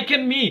you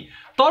liken me?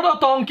 Todo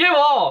tong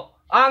kewo,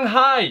 ang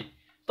hai,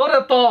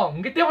 todo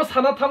tong, ngiti mo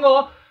sana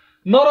tango,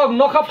 norok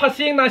noka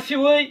pasing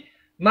nasiwi,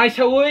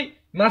 naisawi,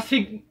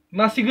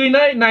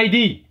 nasigay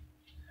naidi.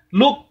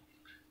 Look,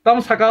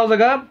 tam sakal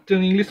zaga,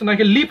 in English na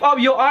lift up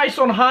your eyes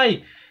on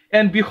high,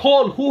 and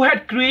behold, who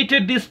had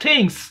created these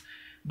things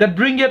that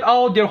bring it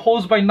out their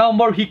hosts by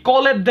number. He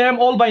calleth them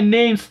all by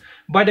names,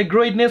 by the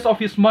greatness of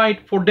his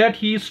might, for that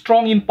he is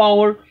strong in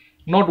power,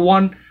 not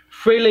one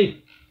faileth.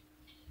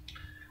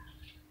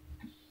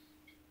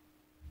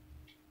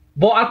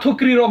 Bo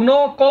athukri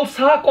rogno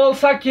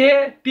kolsa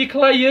ke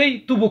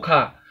tiklayei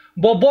tubuka.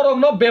 Bo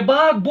borogno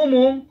bebag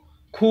bumung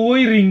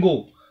kui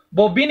ringo.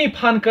 Bo bini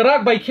phan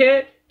kerak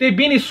baike te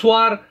bini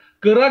swar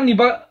kerak ni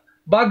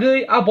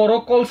bagai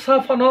aboro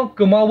kolsa fano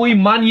kemawi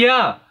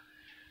mania.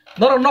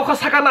 Norok noko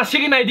saka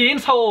nasigi naidi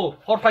insao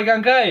horpai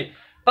gangkai.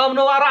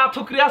 Tamno ara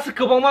athukri as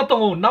kebangma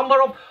tongo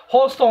number of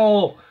host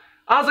tongo.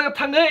 Azaga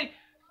thangai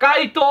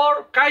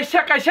kaitor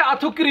kaisa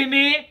athukri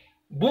ni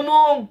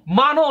bumung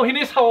mano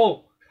hini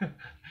sao.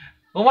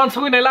 Oman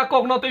sungui nela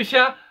kok no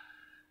tuisya.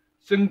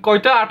 Sing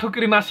koita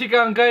athukri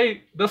nasika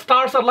angkai. The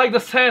stars are like the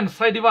sands.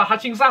 Sai diba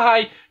haching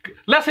sahai.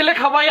 Let's select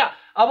Havaya.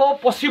 Abo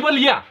possible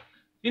ya.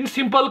 In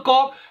simple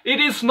kok, it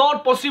is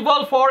not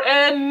possible for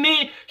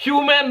any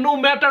human, no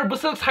matter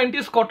business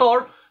scientist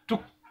kotor,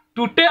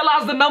 to tell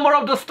us the number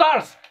of the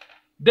stars.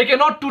 They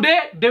cannot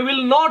today. They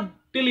will not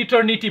till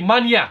eternity.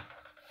 Mania.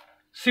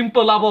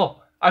 Simple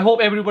abo. I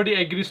hope everybody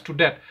agrees to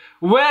that.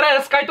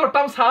 Whereas kaitor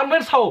tam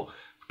means how?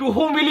 To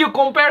whom will you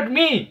compare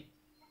me?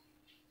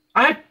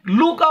 I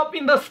look up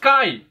in the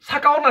sky.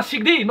 Sakao na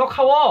sigdi, no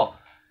kawo.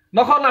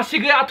 No kawo na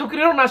sigi athukri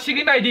na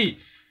sigi naidi.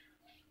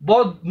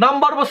 Bo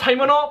number bo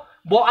saimano,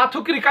 bo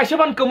athukri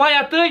kaisaban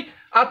kemayatui,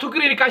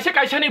 athukri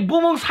kaisa ni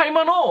bumung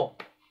saimano.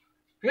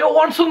 Yo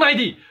wansung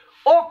naidi.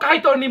 O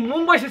kaitor ni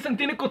Mumbai siseng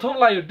tini kuthong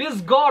layo.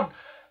 This God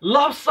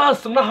loves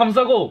us. Sungna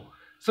hamzago.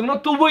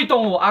 Sungna tubui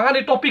tongo.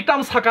 Angani topic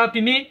tam saka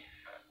tini.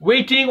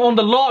 Waiting on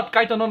the Lord,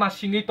 kaito no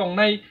nasingi tong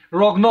nai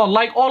rogno,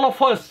 like all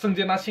of us,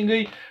 sungje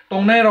nasingi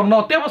tong nai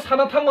rogno. Tebo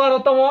sana tangwa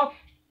rotomo.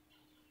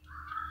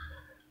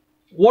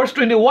 Verse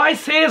 20. Why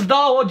sayest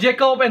thou, O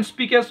Jacob, and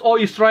speakest, O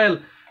Israel?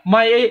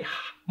 My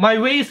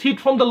way is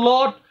hid from the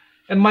Lord,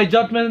 and my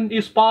judgment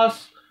is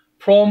passed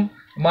from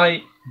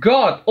my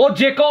God. O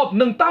Jacob,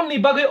 nung tam ni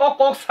bagay o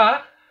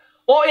koksa.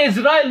 O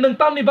Israel, nung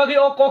tam ni bagay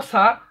o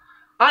koksa.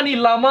 Ani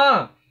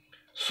lama,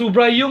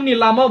 subrayung ni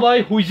lama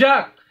bay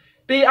hujak.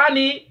 Te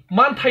ani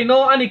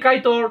mantaino ani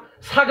kaitor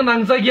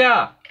sagnang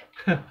jagya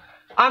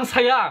ang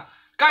saya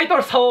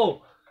kaitor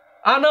sao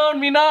anon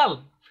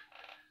minal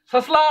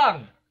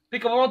saslang ti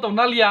kamonto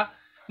nalia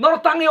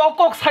nortangi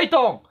okok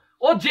saitong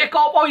o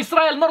Jacob o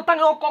Israel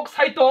nortangi okok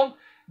saitong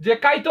je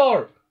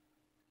kaitor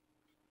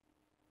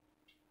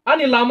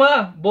ani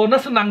lama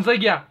bonus nang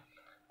jagya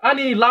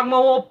ani langma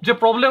o je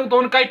problem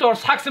ton kaitor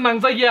saks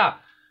nang jagya.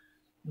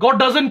 God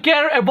doesn't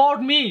care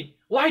about me.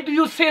 Why do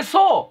you say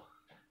so?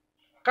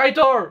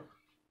 Kaitor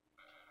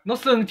no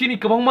sung chini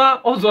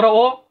kabangma o zora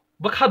o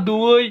bakha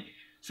duoi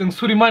sung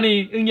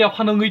surimani ingya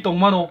phanangui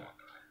tongmano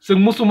sung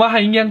musuma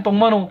haingyang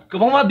tongmano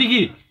kabangma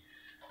digi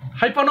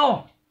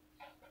haipano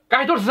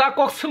kaitor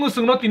zakok sungu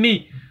sungno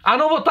tini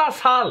ano bota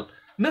sal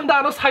nung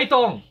da ano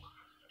saitong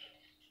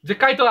je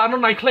kaitor ano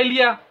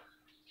naikhlailia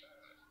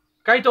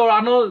kaitor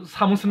ano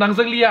samus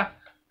nangjaglia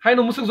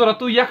haino musung zora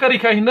tu yakari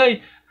khai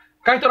nei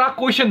kaitor a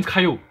questions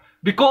khayu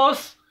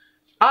because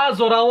a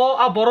zorao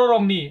a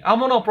bororongni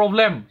amono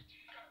problem.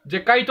 Je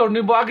kaitor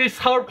ni bo agi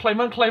serve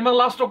claimang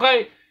last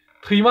tokai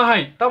thima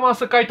hai tama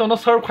se kaitor no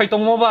serve khai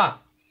tong ba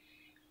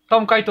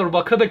tam kaitor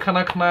ba khade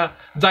khana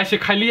jaise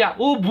khailia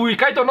u bui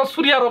kaitor no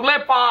surya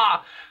rogle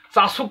pa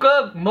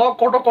chasuka no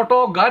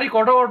koto gari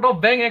koto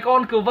bank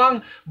account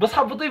kubang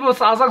basabuti bo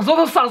sajak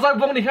jodo sajak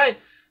bong ni khai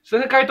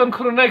senge kaitor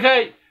khurunai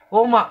khai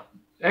o ma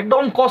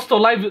ekdom cost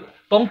life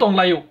tong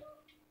layu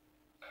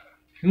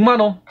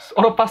mano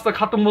oro pastor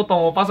khatung mo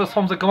tong pastor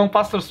somse kabang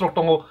pastor strok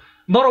tong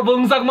noro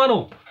bongjak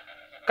mano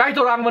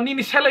kaitor ang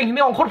manini seleng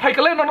ni ongkor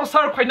phaikale no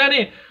sir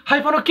phainani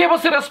haipano kebo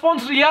se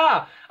response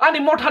ria ani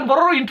mothan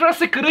bororo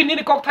interest kri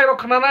ni kok thairo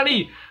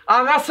khananani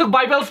anga suk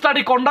bible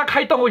study konda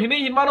khaitongo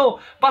hini hinmano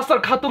pastor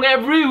khatung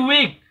every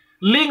week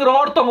link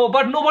rohor tongo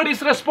but nobody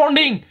is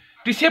responding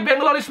TCF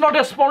Bangalore is not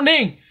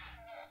responding.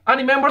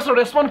 Any members will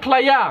respond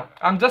klaya.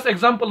 I'm just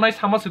example nice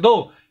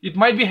hamasido. It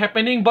might be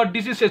happening, but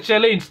this is a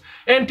challenge.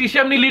 And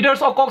TCF ni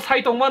leaders o kok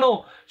sai tong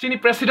mano. Sini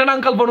president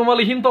uncle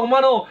bonumali hin tong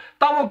mano.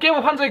 Tamo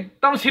kemo fanse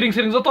tam siring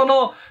joto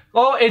no.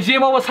 O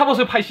AGM o sabo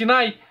se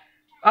phaisinai.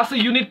 As a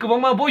unit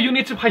kubang bo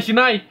unit se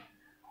phaisinai.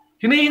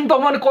 Hini hin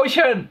tong man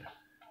question.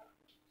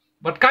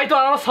 But kaito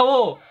ara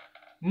sao.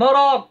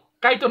 Noro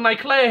kaito nai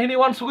klaya hini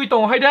wan sugui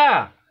tong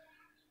haida.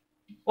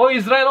 O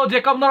Israel o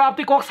Jacob noro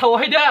apti kok sao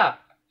haida.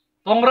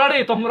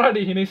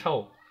 Tongradi hini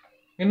sao.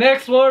 In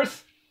next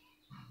verse.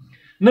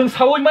 Nung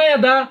sawoi maya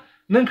da,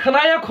 nung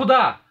khanaya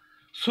khoda,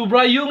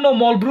 subrayung no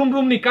mol brum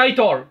brum ni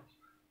kaitor.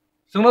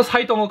 Sungno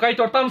sai tongo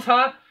kaitor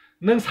tamsa,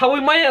 nung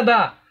sawoi maya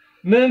da,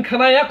 nung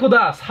khanaya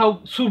khoda,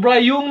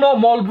 subrayung no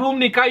mol brum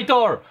ni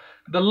kaitor.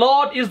 The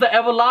Lord is the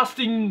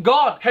everlasting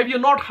God. Have you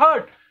not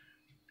heard?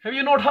 Have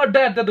you not heard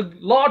that the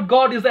Lord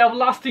God is the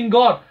everlasting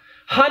God?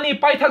 Hani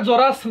paithak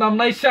joras nam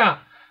naisha,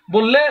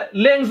 bolle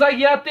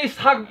lengzagya te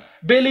sak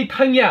beli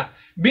thangya,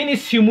 bini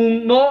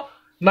simung no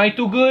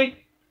naitugui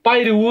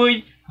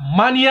pairui.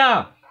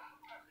 Mania,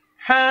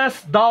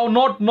 hast thou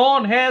not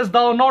known, hast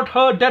thou not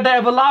heard that the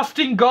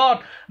everlasting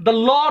God, the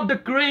Lord, the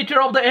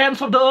creator of the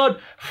ends of the earth,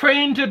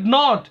 fainted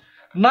not,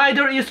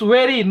 neither is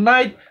weary,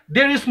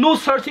 there is no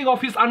searching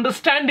of his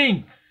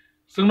understanding.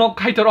 So no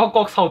kaitor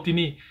kok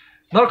sautini,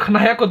 nor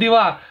khanaya ko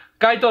diwa,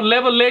 kaitor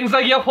level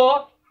lengzagya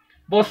pho,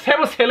 bo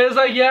sebo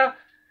selezagya,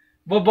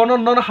 bo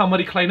bonon non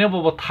hamari khlaine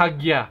bo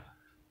thagya.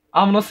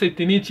 Amno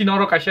setini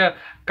chinoro kaisha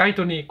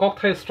kaitoni kok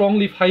thai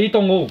strongly phai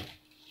tongo.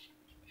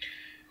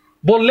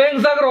 Boleng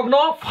zagrok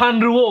no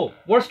fan ruo.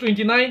 Verse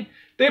 29.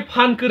 Te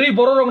fan keri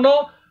bororok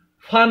no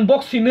fan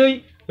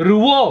boxinei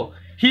ruo.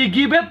 He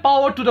giveth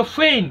power to the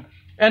faint,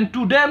 and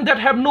to them that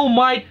have no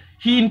might,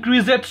 he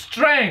increaseth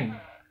strength.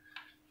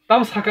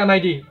 Tam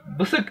sakanai di.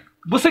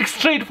 Busik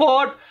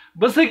straightforward.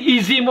 Busik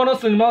easy mono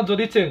sing no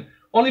jodi ching.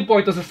 Only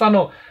point to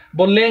sano.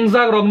 Boleng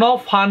zagrok no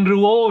fan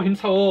ruo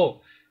hinsao.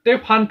 Te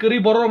fan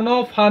keri bororok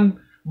no fan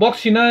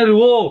boxinei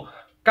ruo.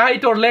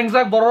 Kaitor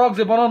lengzak borok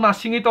je bono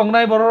nasingi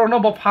tongnai borok no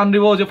bo fan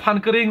ribo je fan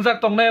kering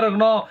jak tongnai rok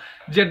no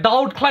je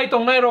doubt khlai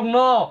tongnai rok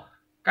no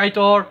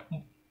kaitor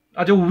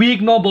ajo weak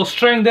no bo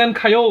strength den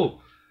khayo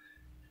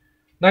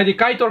nai di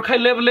kaitor khai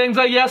level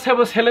lengza ya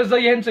sebo seleza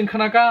yen ching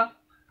khanaka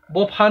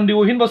bo fan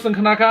ribo hin bo ching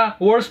khanaka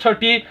verse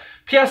 30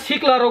 phia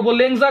sikla rok bo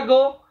lengza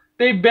go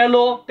te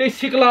belo te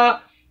sikla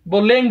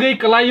bo lengai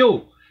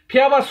klayo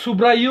phia ba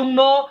subrayung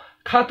no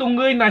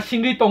khatungai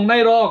nasingi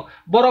tongnai rok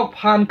borok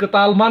fan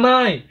ketal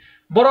manai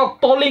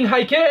Borok toling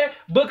haike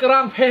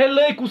bekerang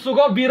pehelei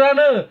kusugo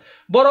birane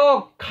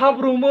borok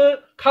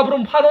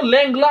kabrum phano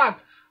lenglak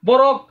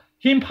borok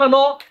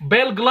himpano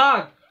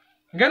belglak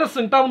gana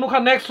singtam nuka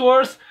next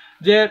verse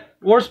je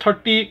verse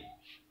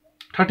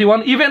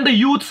 31 even the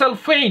youth shall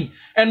faint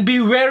and be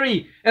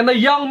weary and the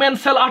young men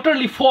shall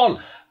utterly fall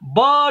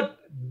but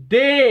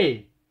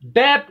they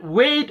that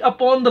wait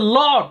upon the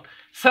Lord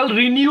shall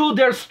renew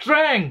their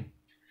strength.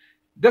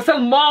 They shall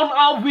mount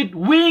up with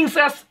wings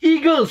as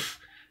eagles.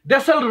 They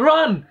shall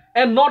run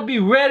and not be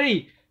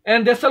weary,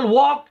 and they shall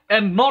walk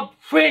and not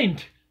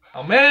faint.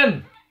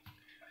 Amen.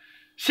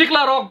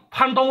 Sikla rok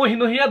phan tongo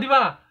hinu hiya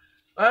diba.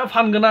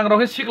 Phan ganang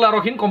rok sikla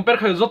rok hin compare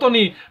khayo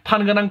jotoni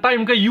phan ganang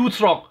time ka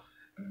youth rok.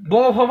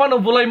 Bongo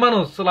phawano bulai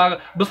manu sala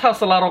besa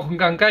sala rok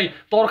hingkang kai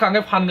tor kang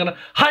kai phan ganang.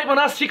 Hai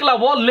bana sikla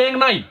wo leng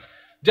nai.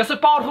 Jaise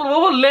powerful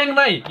wo leng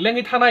nai,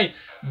 lengi thanai.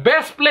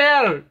 Best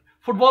player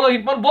footballer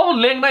hin pan wo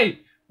leng nai.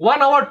 1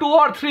 hour, 2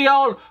 hour, 3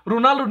 hour,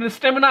 Ronaldo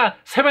stamina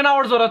 7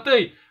 hours or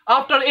a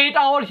after 8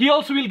 hours, he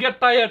also will get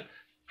tired.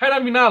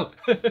 Hera Minal.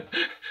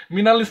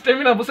 Minal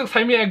stamina busuk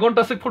saimi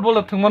agonta sik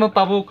football thangmano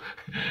tabuk.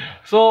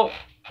 So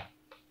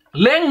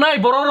leng nai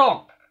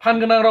bororok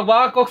phan ganang rok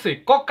ba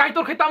kokse kok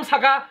kaitor khitam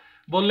saka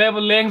bo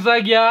level leng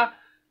jagya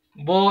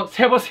bo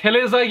sebo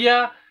sele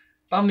jagya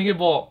tamni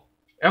bo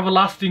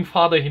everlasting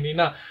father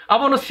hinina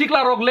abono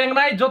sikla rok leng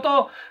nai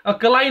joto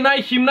kalai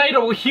nai him nai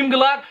rok him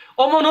glak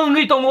omono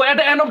ngi tongo at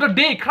the end of the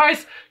day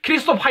Christ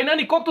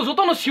phainani kok to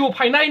joto no siwo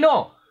phainai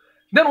no.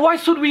 Then why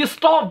should we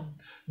stop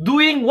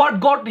doing what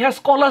God has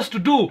called us to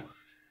do?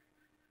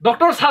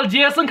 Dr.Saal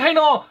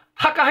Debbarma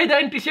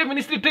Thakahaida Ntcf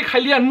ministry take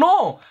highly.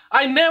 No,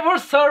 I never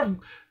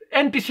served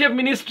Ntcf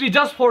ministry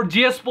just for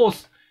GS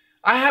post.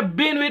 I have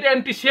been with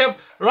Ntcf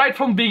right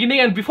from beginning,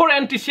 and before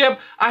Ntcf,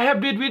 I have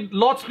been with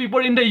lots of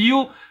people in the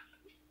EU.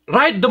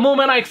 Right the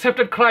moment I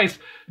accepted Christ,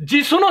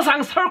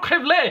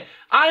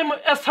 I'm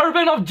a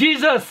servant of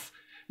Jesus.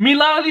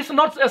 Milal is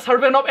not a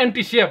servant of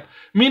Ntcf.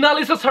 Minal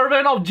is a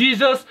servant of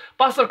Jesus.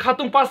 Pastor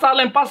Khatung, Pastor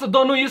Alem, Pastor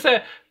Donu is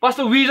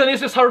Pastor Vision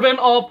is a servant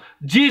of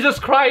Jesus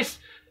Christ.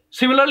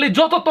 Similarly,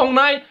 Joto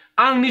Tongnai,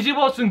 Ang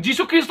Nijibo Sing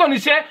Jisoo Kristo ni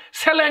se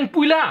Seleng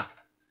Puila.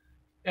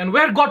 And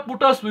where God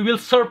put us, we will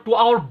serve to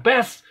our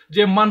best.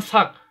 Je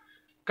mansak.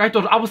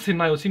 Kaitor abusin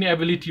na yo sini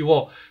ability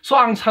wo. So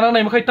ang sana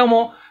na makai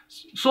tamo.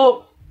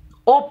 So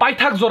o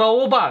paithak zora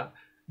o ba.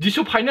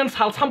 Jisoo finance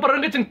hal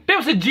samparan ni ching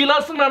tep se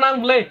jila sing na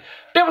nang ble.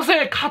 Tep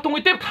se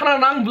khatung tep thana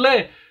nang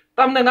ble.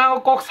 Tam na nga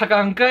kok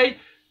sakang kai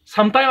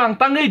sometime ang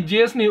tangai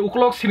GS ni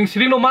uklok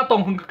siring no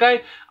matong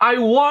hungkai. I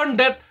want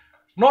that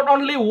not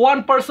only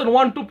one person,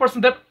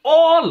 1-2%, that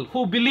all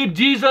who believe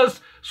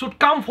Jesus should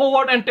come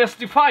forward and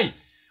testify.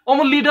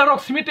 Omo leader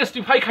of simi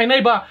testify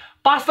kainai ba,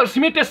 pastor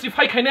simi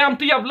testify kainai am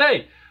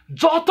tiyable.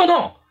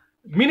 Jotono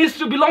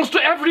ministry belongs to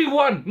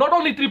everyone, not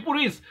only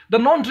Tripuris, the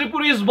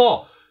non-Tripuris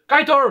bo.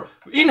 Kaitor,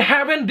 in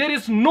heaven there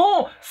is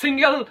no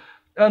single,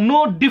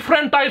 no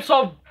different types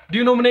of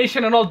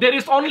denomination and all. There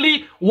is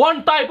only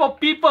one type of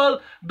people,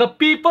 the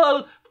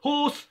people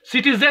whose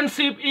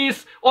citizenship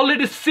is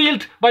already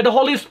sealed by the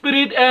Holy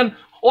Spirit and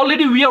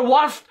already we are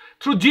washed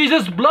through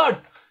Jesus'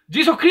 blood.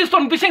 Jesus Christ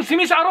on Bishing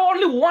Simis are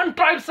only one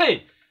tribe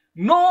say.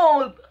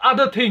 No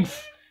other things.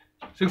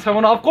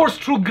 Of course,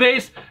 through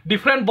grace,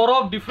 different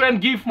borok,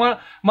 different gift,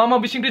 mama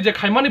Bishing de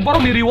Jakaimani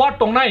borok ni reward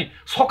tong nai,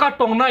 soka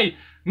tong nai.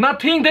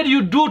 Nothing that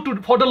you do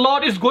for the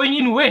Lord is going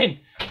in vain.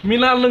 You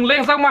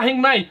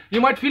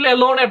might feel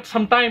alone at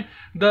some time.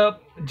 The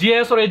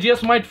GS or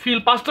AGS might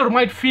feel, pastor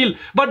might feel.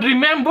 But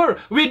remember,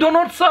 we do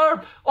not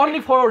serve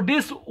only for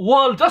this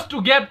world just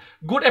to get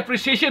good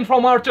appreciation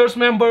from our church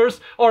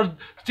members or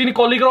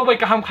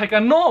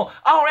no,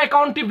 our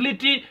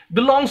accountability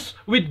belongs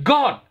with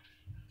God.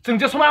 We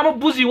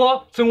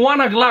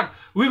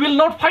will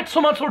not fight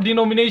so much for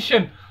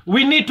denomination.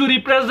 We need to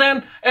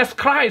represent as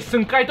Christ.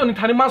 Lord,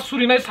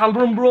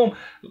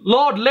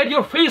 let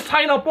your face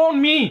shine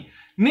upon me.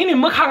 Nini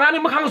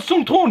makhang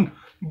sungthun.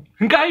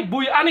 Ngai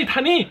bui ani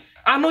thani.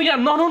 Ano ya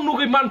nono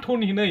nugai man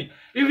thun hinai.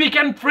 If we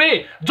can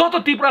pray, joto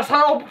tipra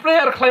sa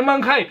prayer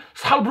khlaimang khai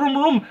salbrum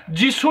room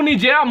jisuni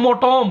jea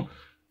motom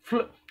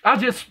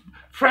as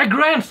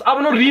fragrance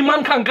abano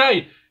riman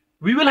khangkai.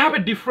 We will have a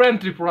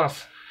different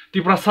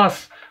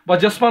Triprasas. But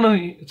just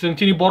man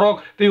chini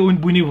borok te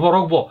unbuni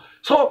borok bo.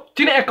 So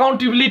chini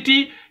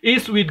accountability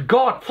is with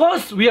God.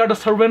 First, we are the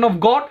servant of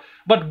God,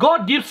 but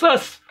God gives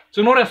us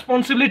no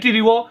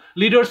responsibility,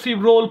 leadership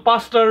role,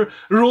 pastor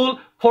role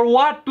for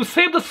what? To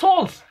save the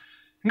souls.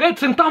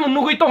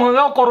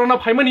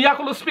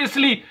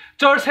 Especially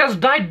church has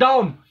died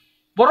down.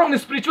 Borong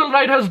spiritual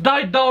right has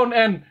died down,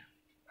 and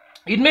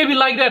it may be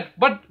like that,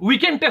 but we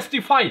can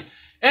testify.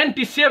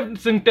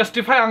 Ntcf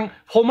testify,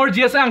 Homer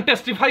GS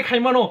testify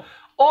kaimano.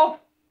 Oh,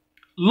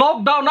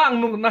 lockdown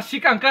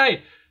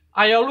nasikangkai.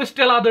 I always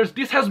tell others,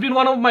 this has been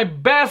one of my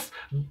best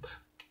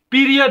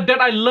period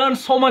that I learned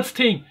so much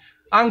thing.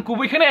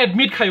 We can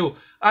admit kayo,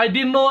 I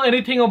didn't know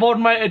anything about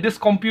this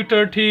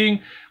computer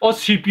thing or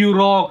CPU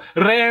rock,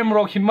 RAM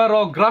rock, hinma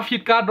rock,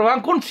 graphic card rock.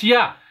 Ang kun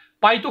siya,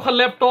 paitu ka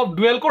laptop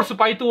dual core sa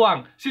paitu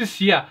ang si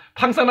siya.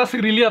 Pangsa na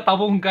sigrilia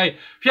tabong kay.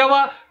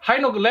 Fiyawa hay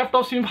no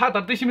laptop sim ha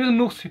tati sim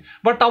nuk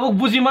but tabog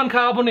bujiman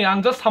ka abo ni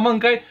ang just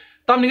samang kay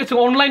tam ni kasi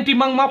online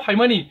timang map hay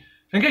mani.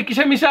 Kaya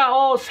kisah misa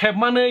oh save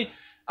manay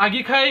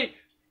agi kay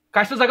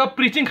kaisa jaga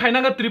preaching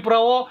khaina ga Tripura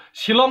o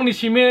Shillong ni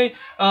sime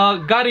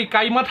gari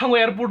kaima thango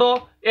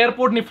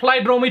airport ni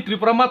flight ro mai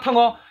Tripura ma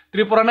thango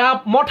Tripura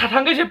na mo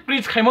thathangai se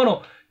preach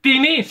khaimano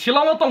tini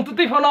Shillong tong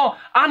tuti phano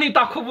ani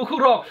takho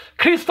bukhuro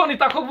Kristo ni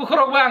takho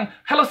bukhuro bang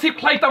fellowship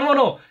flight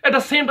tamono at the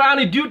same time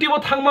ani duty wo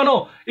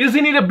thangmano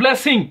isn't it a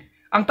blessing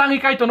ang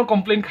tangi kai to no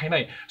complain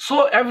khainai.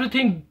 So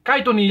everything kai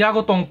to ni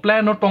yago tong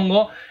plan no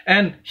tongo,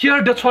 and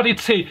here that's what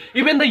it say,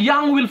 even the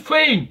young will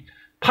faint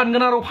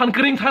phanganaro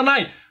phankring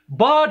thanai.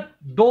 But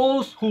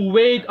those who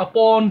wait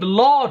upon the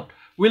Lord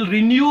will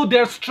renew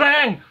their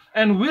strength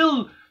and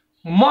will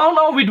mount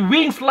up with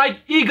wings like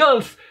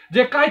eagles.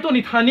 Je kaito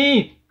ni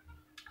thani,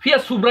 fia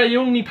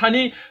subrayung ni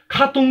thani,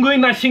 khatungui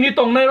na singi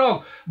tongnai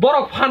rok,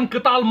 borok phan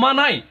ketal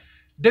manai.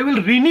 They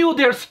will renew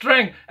their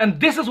strength, and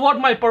this is what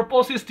my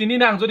purpose is. Tini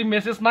na angjori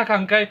message na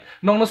kangkai,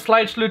 nong no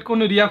slide ko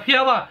ni ria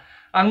fiawa.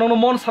 Ang nong no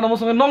mon sanamo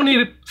song nong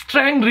ni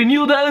strength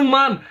renew the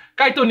man.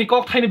 Kaito ni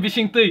kok thai ni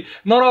bising tui,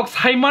 norok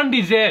saiman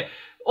di je.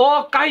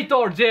 O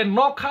kaitor je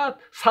nokha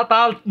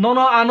satal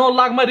nono ano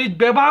lagmari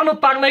bebano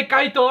tangnai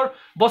kaitor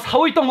bos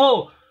hawi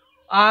tongo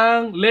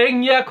ang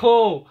lengya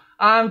ko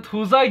ang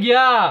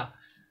thuzagya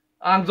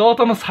ang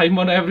jotono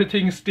saimon.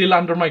 Everything is still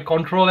under my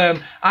control,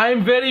 and I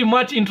am very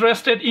much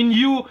interested in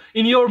you,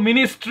 in your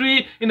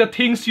ministry, in the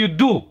things you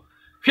do.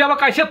 Fiaba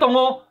kaisa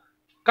tongo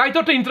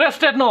kaitor to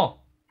interested no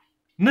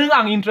nung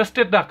ang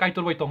interested da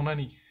kaitor bai tong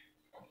nani.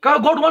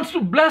 God wants to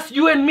bless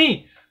you and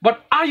me,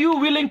 but are you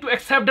willing to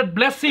accept that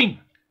blessing?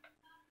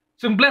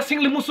 Some blessing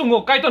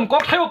limusungo kaiton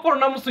kok thayo por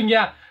na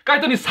musungya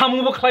kaiton is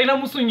samubo khlaina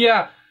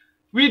musungya.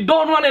 We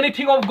don't want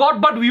anything of God,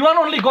 but we want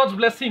only God's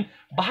blessing.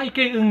 Bai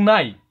ke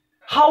nai,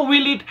 how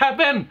will it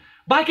happen?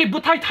 Bai ke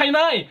buthai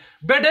thainai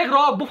bedek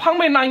ro buphang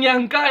me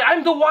nangyang kai.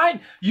 I'm the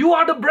vine, you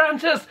are the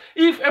branches.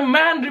 If a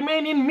man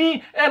remain in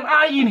me and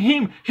I in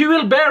him, he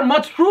will bear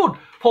much fruit.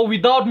 For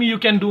without me you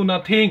can do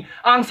nothing.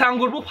 Ang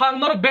sangur buphang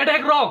no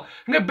bedek ro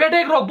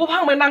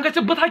buphang me nang kasi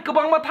buthai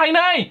kabang ma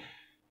thainai.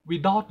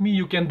 Without me,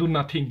 you can do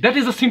nothing. That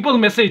is a simple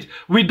message.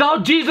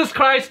 Without Jesus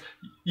Christ,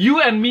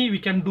 you and me, we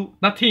can do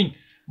nothing.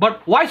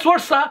 But vice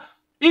versa,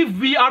 if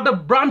we are the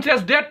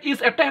branches that is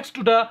attached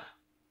to the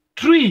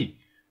tree,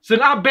 Sing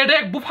a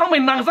bedek bufang may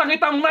nangzang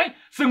itang nay.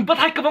 Sing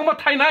batay kabang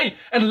matay nay.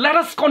 And let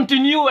us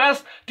continue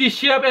as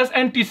TCF, as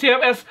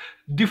Ntcf, as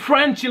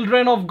different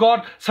children of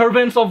God,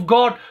 servants of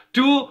God,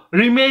 to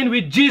remain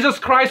with Jesus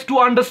Christ, to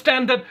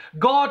understand that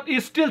God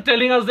is still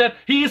telling us that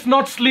He is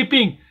not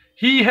sleeping.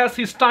 He has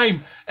His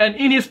time, and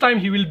in His time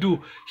He will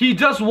do. He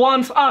just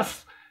wants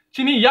us.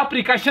 Chini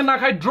application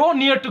nakai draw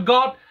near to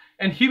God,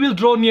 and He will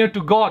draw near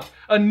to God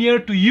and near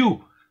to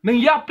you.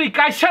 Nang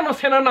application no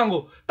sena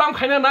nango. Tam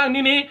khaina nang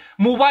nini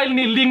mobile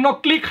ni link no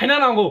click khaina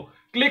nango.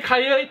 Click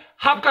khai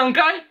hap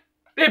kangkai.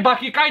 Te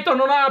baki kai to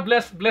no na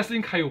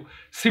blessing khayu.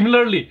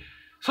 Similarly,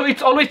 so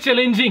it's always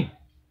challenging.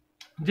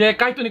 Je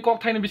kai to ni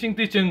kok thai ni bising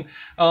ti chung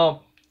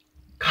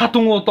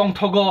khatungo tong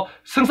thogo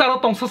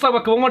sengsaro tong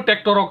sasaba kwang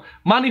tektorok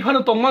mani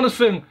phanu tong manu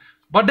sung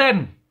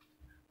baden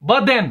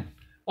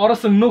or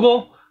sung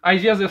nugo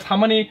Isaiah is how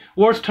many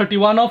words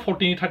 31 or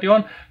 14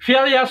 31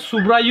 Fiya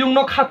subra yung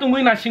no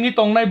khatungui na singi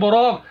tong nai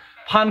borok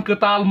phan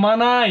ketal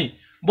manai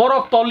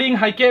borok toling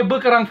haike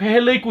bekrang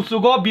fehelei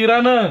kusugo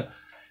birana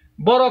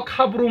borok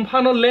khabrum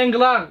phano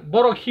lenglak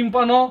borok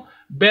himpano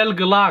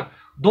belglak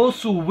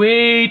those who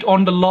wait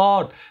on the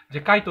Lord je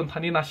kai ton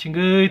thani na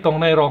singi tong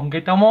nai rong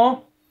ge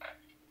tamo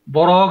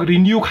borok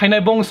renew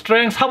khainai bong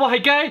strength sabo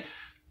haike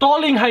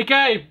toling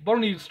haike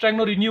borni strength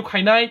no renew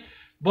khainai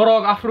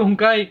borok afru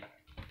hungkai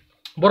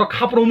borok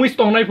khaprumis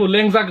tong nai pu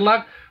lengjak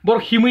lak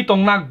borok himui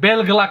tong nak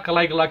belglak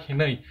kalai glak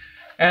hinai.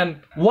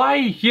 And why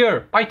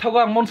here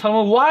paithaga mon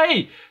samo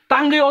why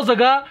tangai o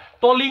jaga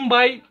toling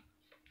by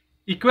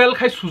equal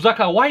khai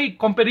sujaka why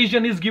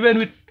comparison is given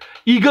with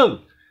eagle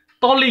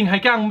toling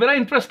haikang very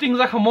interesting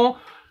jakamo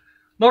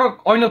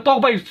norok oino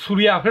tok by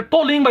surya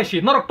toling by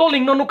si norok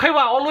toling no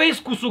nukhaiwa always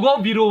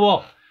kusugo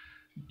biruwo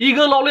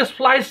eagle always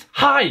flies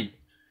high.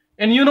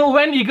 And you know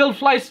when eagle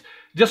flies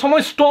je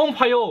somoy storm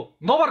phayo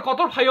nobar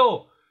kotor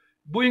phayo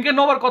buingke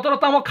nobar kotor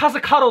tamo khase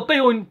kharo tei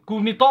on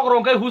kuni tok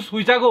rongkai hus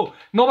huijago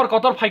nobar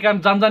kotor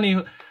phaikan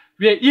janjani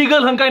we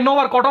eagle hangkai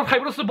nobar kotor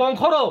phaibro se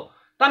bongkhoro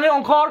tane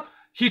onkhor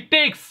he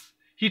takes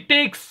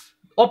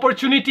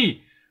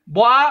opportunity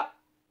ba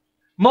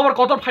nobar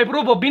kotor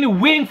phaibro bo bini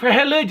wing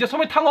fehele je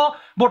somai thango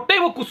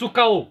botebo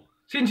kusukao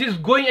since he's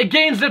going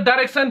against the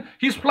direction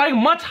he's flying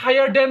much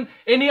higher than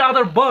any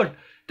other bird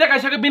te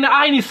kaisa ke bini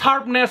eye ni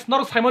sharpness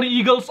nor simon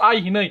eagle's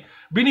eye hinai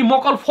bini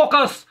mokal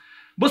focus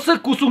bose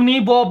kusung ni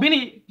bo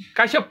bini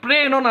kaisa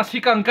preno na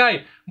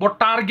sikangkai bo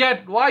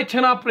target why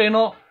chena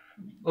preno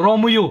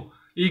romuyu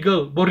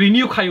eagle bo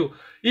renew khayu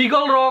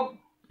eagle rok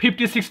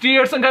 50-60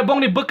 years angkai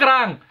bongni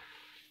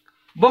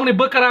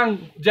bekrang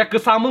je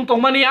kesamung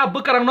tongmani a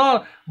bekrang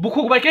no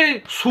bukhuk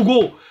baike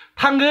sugo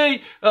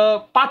thangai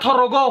pathor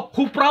rogo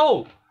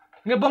huprao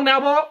nge bongni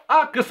abo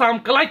a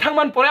kesam klai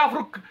thangman pore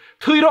afru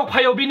thuirok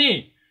phayo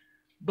bini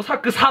bosa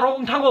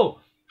kesarong thango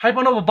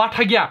haipano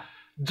bathagya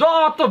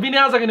joto bini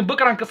ajagani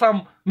bekrang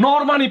kesam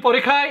normani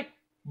pore khai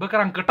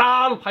bekrang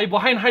ketal phai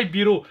behind hai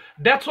biru.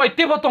 That's why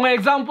tebo tong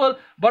example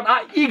but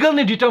a eagle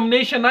ni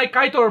determination nai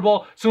kaitor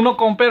bo suno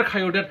compare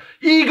khayo that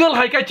eagle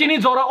hai kai chini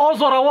jora o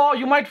jora wo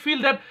you might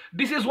feel that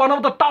this is one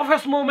of the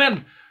toughest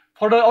moment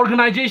for the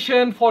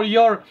organization for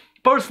your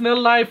personal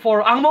life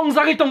for angmong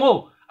jagi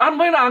tongo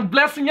anbaina ang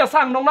blessing ya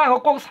sang nong na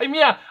hokong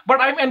saimia but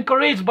I'm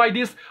encouraged by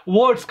these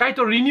words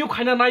kaitor renew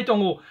khaina nai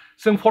tongo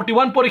sing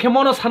 41 porikhe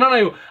mono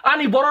sananayo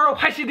ani bororo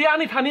phaisidi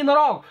ani thani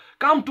norok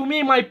come to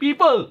me my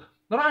people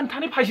nora an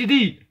thani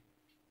phaisidi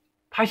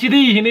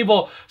hini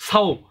bo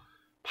sau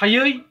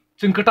phayei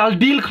jing ketal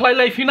deal khlai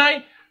lai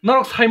finai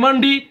norok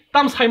saimandi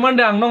tam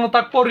saimande ang nong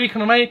tak pori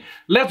khnanai.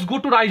 Let's go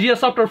to Isaiah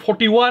chapter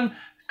 41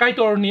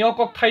 kaitor ni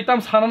okok thai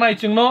tam sananai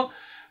chingno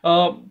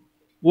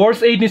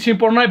verse 8 ni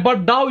simpornai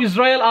but thou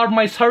Israel art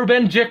my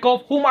servant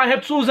Jacob whom I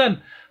have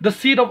chosen the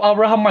seed of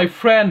Abraham my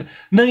friend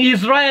nang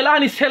Israel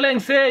ani seleng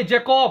se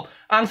Jacob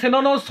ang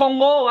senono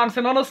songo ang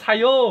senono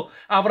sayo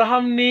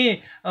Abraham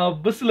ni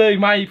buslei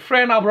my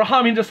friend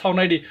Abraham in the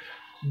saunai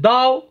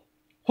thou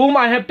whom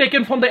I have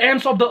taken from the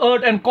ends of the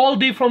earth and called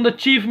thee from the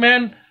chief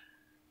men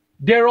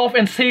thereof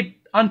and said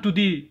unto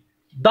thee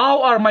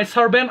thou art my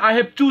servant I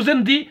have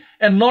chosen thee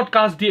and not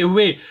cast thee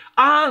away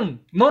ang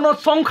nono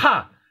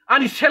songkha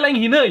ani seleng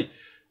hinei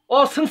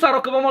o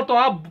sengsaro kebamo to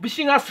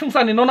bisinga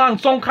sengsani nonang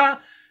songkha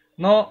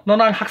no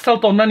nonang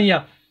haksal to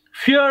nania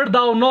fear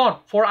thou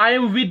not for I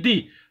am with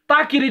thee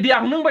takiri di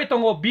ang nung bai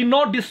tongo be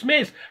not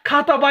dismayed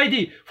khata bai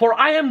di for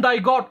I am thy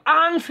God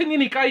ang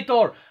sinini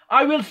kaitor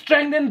I will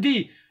strengthen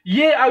thee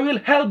yea I will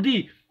help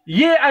thee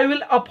yea I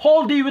will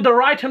uphold thee with the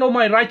right hand of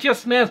my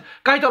righteousness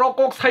kaitor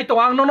okok sai to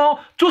ang no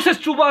chooses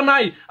chuba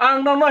nai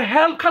ang no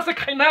help khase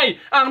khainai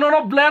ang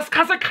no bless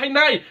khase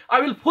khainai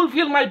I will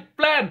fulfill my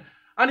plan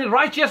ani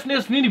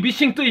righteousness nini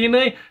bising tu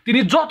hinai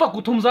tini joto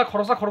kuthumja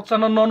khorsa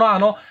no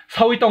ano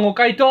sawi tongo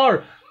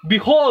kaitor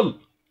behold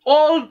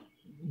all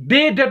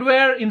they that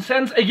were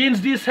incensed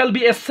against thee shall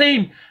be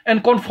ashamed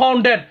and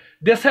confounded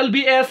they shall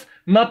be as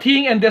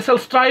nothing and they shall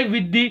strive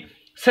with thee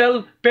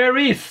shall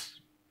perish.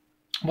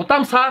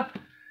 Botam sa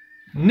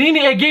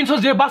nini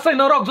against je basai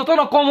norok joto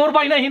no komor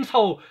bai na hin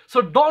sao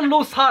so don't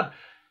lose heart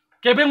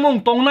kebeng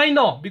mong tong nai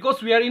no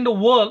because we are in the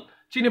world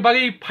chini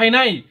bagi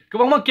phainai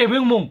gobang ma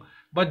kebeng mung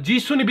but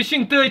jisu ni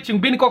bising tei ching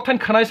bin kok than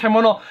khanai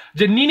saimono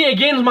je nini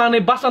against mane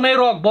basanai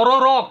rok boro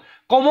rok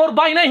komor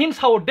bainai hin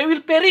sao they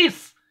will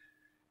perish.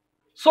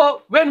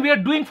 So when we are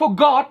doing for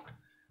God,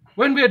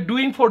 when we are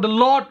doing for the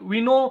Lord,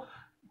 we know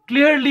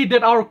clearly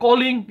that our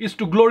calling is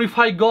to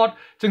glorify God.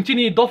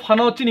 Chini dof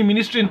hano chini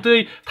ministry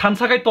ntei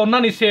thansa kai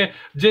tonna ni se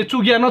je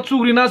chugia no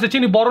chugrina se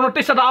chini borono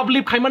tesa da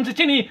uplift khaiman se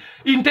chini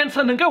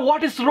intention nge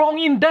what is wrong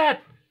in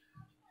that?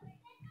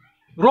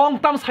 Wrong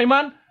tam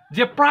saiman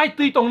je pride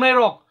tui tongnai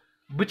rok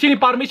chini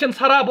permission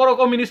sara borok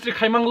o ministry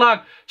khaimang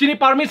lag chini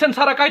permission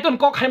sara kaiton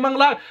ko khaimang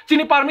lag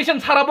chini permission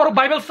sara borok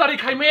Bible study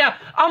khaimaya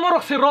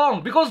amorok se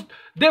wrong because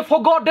they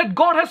forgot that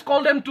God has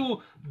called them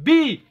to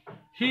be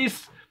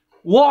His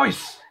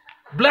voice.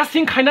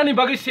 Blessing khainani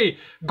bagi se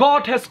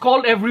God has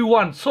called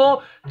everyone.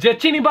 So je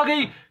chini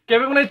bagi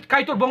kebeng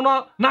kaitor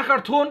bongno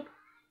nakarthun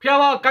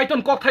piawa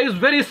kaiton kokthai is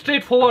very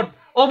straightforward.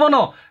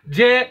 Obono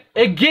je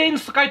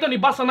against kaiton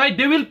ibasanai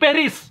they will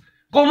perish.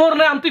 Komor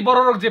na amti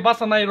bororok je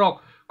basanai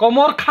rok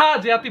komor kha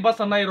je ati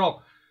basanai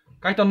rok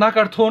kaiton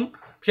nakarthun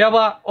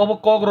piawa obo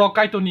kok rok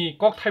kaitoni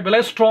kokthai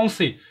belai strong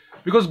se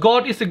because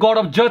God is a God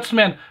of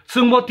judgment.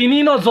 Sungbo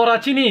tinino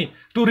zorachini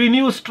to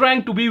renew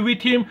strength, to be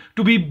with Him,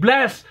 to be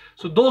blessed.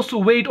 So those who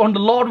wait on the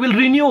Lord will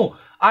renew.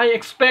 I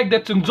expect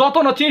that sung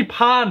joto no chini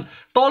phan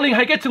toling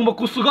haike sung mo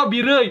kusuga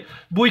birei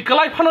bui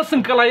kalai phana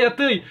sung kalai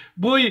atei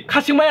bui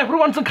khasing mai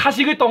apruan sung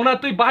khasi gai tongna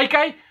atei bai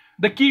kai.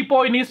 The key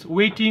point is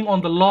waiting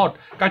on the Lord.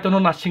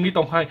 Kaitono na singi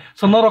tongkai.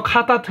 Sonoro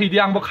khata thidi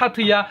angbo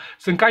khathiya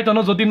sung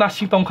kaitono jodi na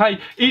sing tongkai.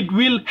 It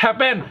will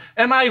happen,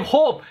 and I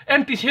hope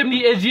Ntcf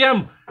ni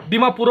AGM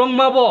dima purong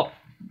mabo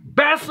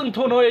best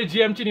untono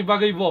AGM chini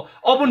bagai bo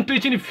obun tui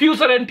chini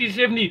future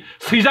Ntcf ni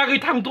sijagai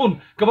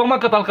thangtun kabangma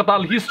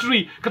katal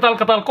history katal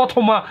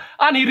kothoma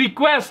ani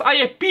request I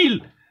appeal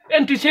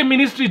Ntcf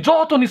ministry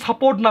joto ni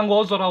support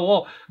nango jora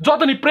wo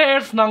joto ni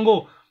prayers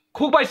nango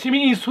khubai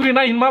simi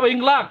surina hinma ba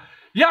ingla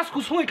yas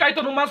kusungi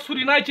kaito no mas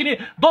surina chini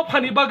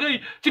dofani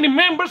bagai chini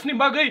members ni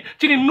bagai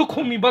chini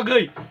nukhung ni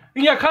bagai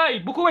ingya khai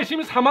bukubai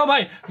simi sama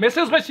bai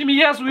message bai simi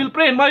yes we will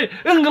pray in my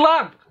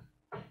ingla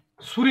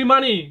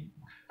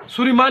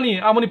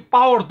Surimani, amani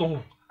power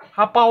tong,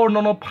 ha power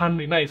no pan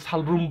ni nai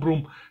sal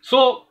brum.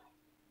 So,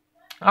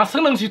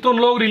 asenang siton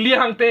log really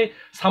hangte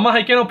sama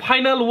hai keno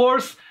final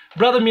words,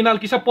 brother Minal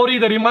kisa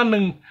pori dari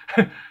maneng,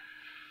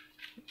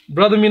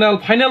 brother Minal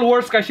final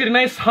words kasih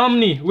nai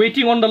samni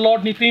waiting on the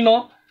Lord ni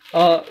tino,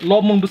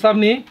 lob mung besar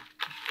ni,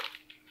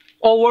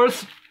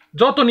 words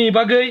joto ni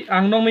bagai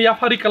ang nong ya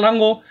fari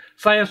kalango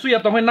saya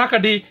suya tong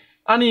nakadi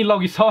ani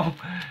logi song.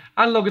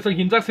 An logi sang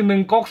hinjak sin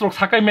neng koks rok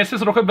sakai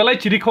message rok belai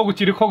ciri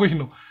kogo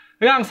hinu.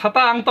 Yang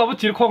sata ang tabu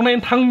ciri kog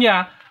nain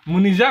thangnya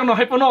munijak no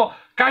haipono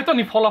kaiton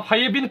ni follow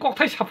haye bin kok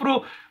thai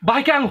sapru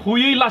bai kang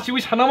hui lasi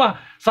wi sanama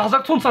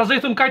sajak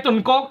thun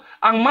kaiton kok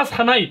ang mas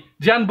hanai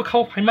jan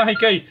bkhau phaima hai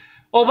kai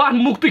oban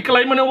mukti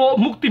klai mane o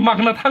mukti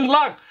magna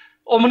thanglak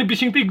omani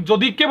bisingti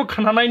jodi kebo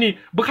khananai ni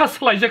bkha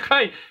slai je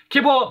khai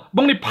kebo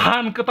bongni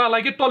phan kata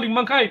lagi toling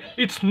mangkai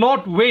it's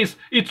not waste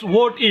it's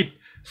worth it.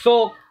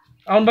 So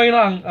on by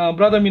nang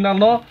brother Minal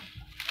no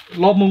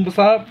lob mung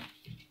besar.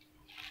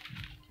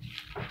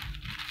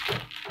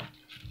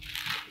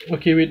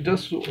 Okay, wait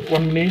just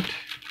 1 minute.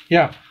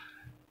 Yeah,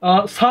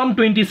 Psalm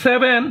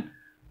 27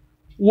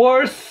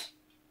 verse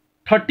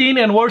 13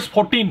 and verse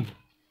 14.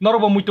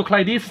 Norobo muito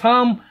klaidi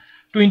Psalm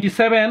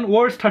 27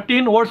 verse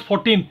 13 verse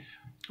 14.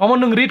 Amon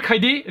nung read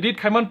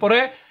khaiman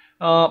pore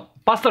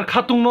pastor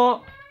khatung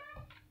no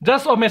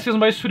just a message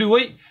by suri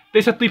wai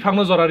tesa tui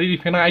phangno zora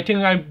read phena. I think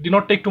I did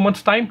not take too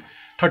much time.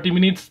 30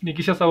 minutes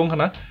nikisa sabong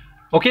khana.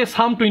 Okay,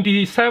 Psalm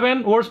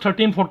 27 verse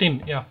 13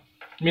 14. Yeah,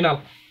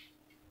 Minal.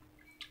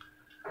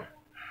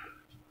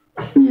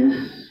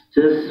 Yes,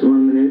 just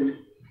 1 minute.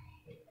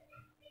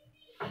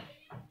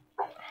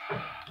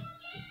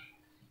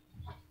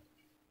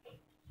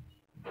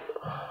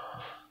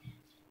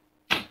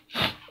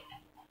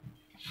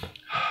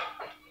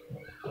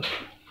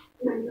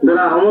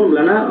 Dara amon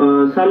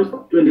blana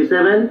Psalm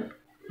 27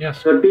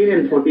 yes 13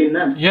 and 14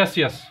 na. Yes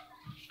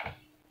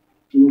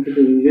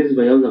English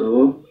bayau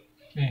jabo.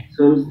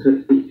 Psalms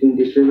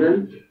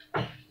 27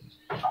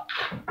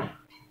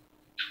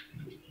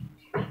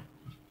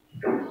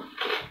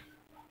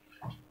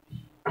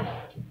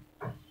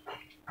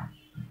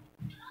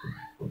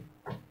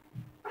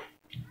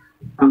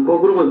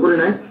 Angko guru boleh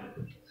naik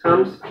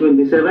Psalms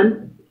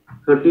 27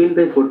 13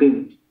 to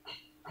 14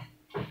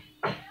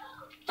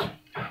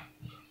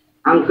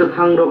 Angka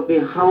thangrok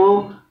ni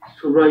hao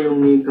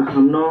subrayung ni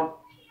kahamno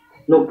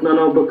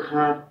noknano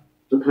bekha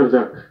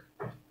betharjak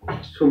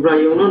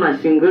subrayung no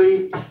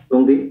nasingai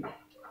dongdi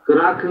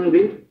gerakeng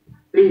di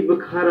tei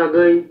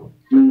bekharagai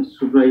nang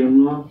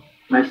subrayung no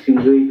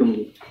nasingai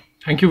dongdi.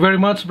 Thank you very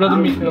much brother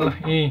Minal.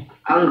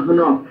 Ang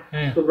hono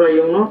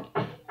subrayung no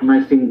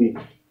nasingai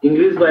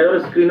English by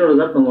our screen or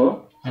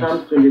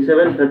Psalms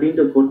 27, 13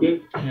 to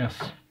 14. Yes.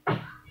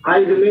 I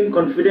remain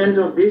confident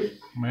of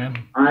this.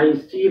 Amen. I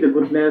see the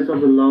goodness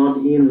of the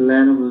Lord in the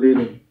land of the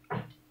living.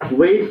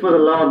 Wait for the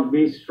Lord,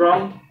 be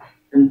strong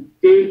and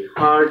take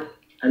heart,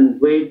 and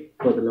wait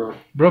for the Lord.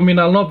 Bro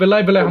minal no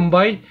belai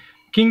hambai.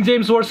 King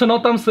James version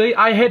otam say,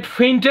 I had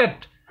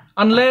fainted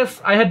unless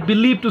I had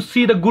believed to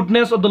see the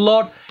goodness of the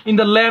Lord in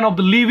the land of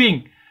the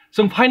living.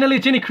 So finally,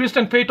 Jenny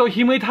Christian Peto,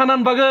 Himay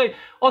Tanan Bagay,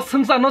 or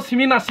Sungsa no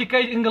Simina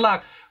Sikai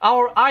Ingalak.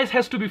 Our eyes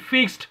has to be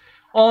fixed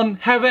on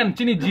heaven.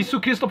 Jenny Jesus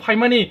Christ of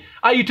Haimani,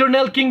 our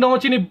eternal kingdom,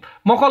 Jenny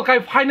Mokol Kai,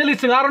 finally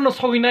Singaro no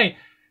Soginai.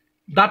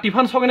 That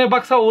Ifan Sogane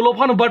Baksa,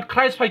 Olofan, but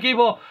Christ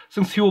Pakebo,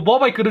 since you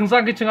Boba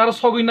Kurunzaki Singaro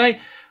Soginai,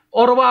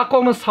 Orwa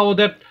Akong saw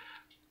that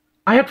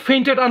I had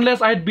fainted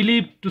unless I had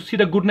believed to see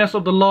the goodness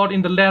of the Lord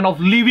in the land of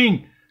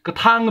living.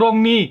 Kathang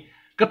rong ni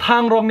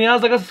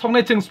azaga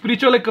songnai ching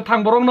spiritually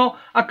kathang borong no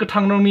a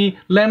kathang rong ni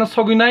land of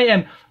soginai,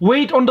 and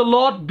wait on the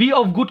Lord, be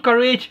of good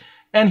courage,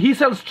 and he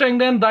shall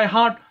strengthen thy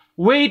heart.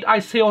 Wait, I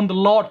say, on the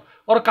Lord.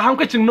 Or kaham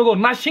ka ching nogo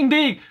nashing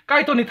di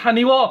kai to ni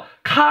thaniwo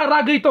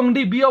khara gai tong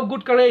di, be of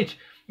good courage,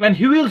 and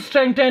he will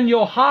strengthen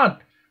your heart.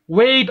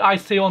 Wait, I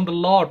say, on the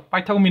Lord.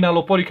 Paithang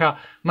minalo porika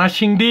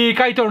nashing di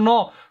kai to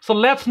no. So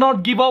let's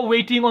not give up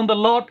waiting on the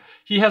Lord.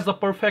 He has the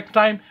perfect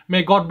time.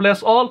 May God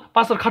bless all.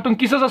 Pastor Khatung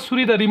kisa sa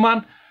suri da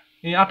riman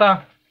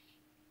ata.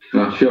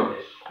 Sure.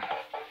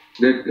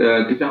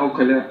 Kita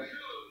okala.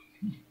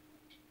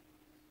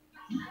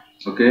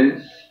 Okay.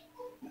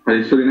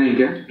 Hari suri na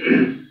inga.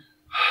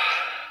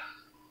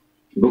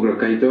 Bugra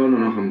kaito no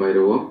hambai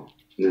ro.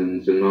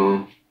 Nang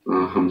jeno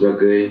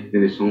hamjagai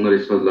ni songnari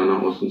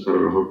sadlana osung sar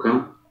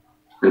rohka.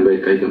 Hambai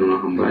kaito no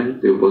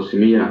hambai. Teu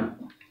bosimia.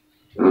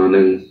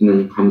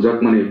 Nang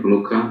hamjak mani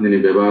punuka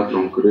ni beba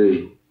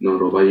trongkuri. No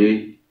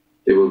robaye,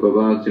 they will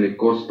baba sini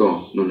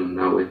kosto no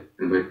nawe,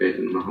 and by kaito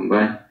no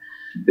hambai.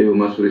 They will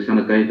masuri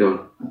sana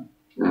kaito,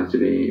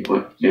 sini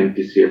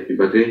Ntcf ni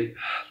bagay,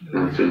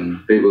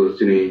 they will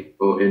sini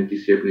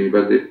Ntcf ni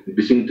bagay,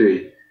 bising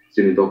tui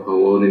sini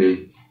dopawo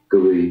ni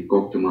kawi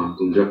koktuma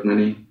tunjak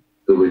nani,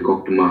 kawi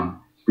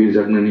koktuma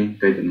pirzak nani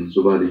kaito no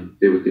subadi.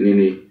 They will tini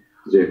ni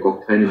je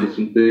koktai ni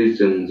bising tui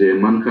sing je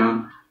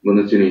manka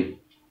mana sini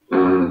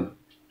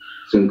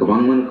sing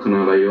kabang man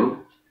kana layo,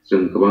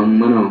 sing kabang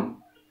mana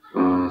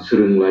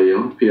sering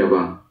layo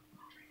piaba.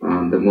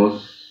 The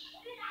most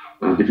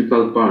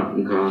difficult part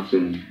engkau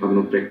sing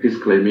anu practice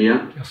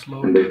klaimia,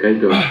 and bekai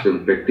tu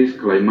sing practice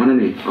klaimana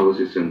ni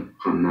awasi sing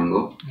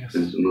hanango,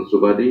 sing sunu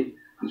subadi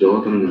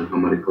jawatan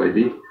hamari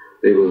klaidi.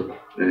 They will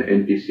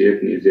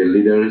Ntcf ni je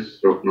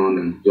leaders rokno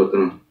dan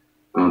jawatan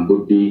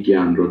buddhi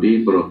gyan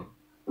rodi pro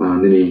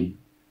nini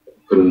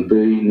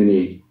kerentui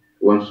nini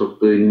wan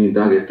soktui nini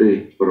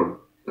dagetui pro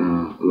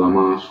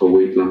lama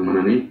sowit lang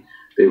mana ni.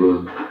 They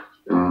will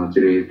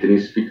jadi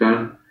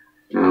speaker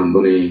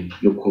bani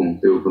nukung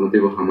teu kono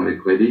teu hamari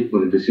klaidi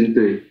bani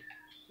bisinte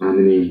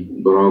nini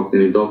borok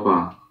nini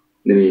dopa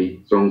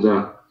nini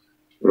songja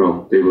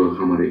rok teu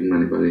hamari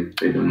nani bagi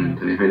kaitan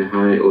tani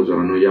hai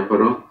ojorano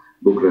yaparo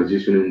bukra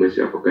jisuning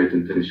basi apa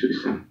kaitan tani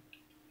surisan.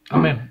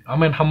 Amen.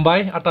 Amen.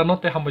 Hambai atano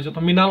te hambai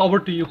joto minal, over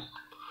to you.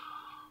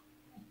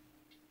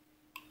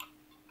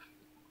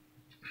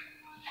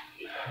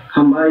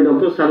 Hambai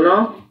Dr.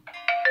 Saal,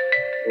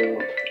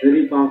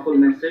 very powerful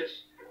message.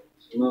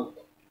 No,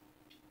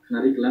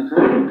 Nari Lanka,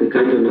 the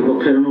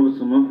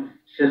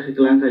Sheikh.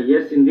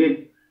 Yes,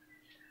 indeed.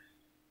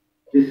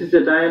 This is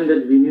the time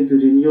that we need to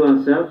renew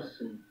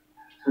ourselves.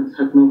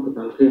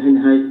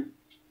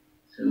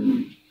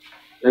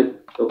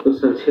 Like Dr.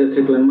 Saal Sheikh,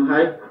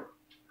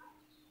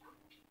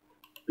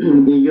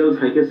 Eagles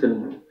Hikers,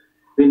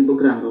 Win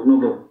Bukran of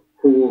Nobo,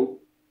 who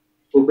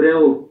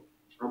Obreo,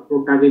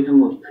 Apo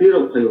Kagitamo, fear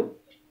of Payo,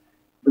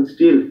 but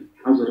still,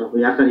 Azor of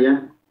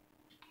Yakaria.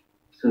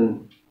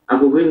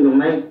 Aku win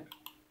domai,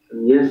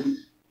 yes,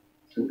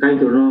 sengkai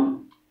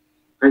turno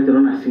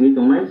asimi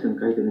domai,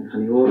 sengkai turno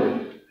kaniwo,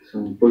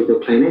 seng poito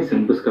kleine,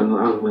 seng buskang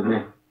aku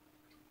mana,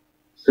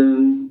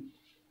 seng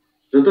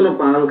joto no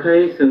pal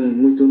kai, seng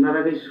mutu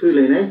naragi sui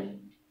lene,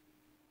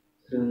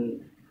 seng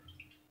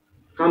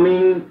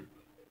coming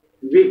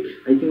week,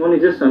 I think only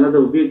just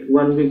another week,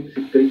 1 week,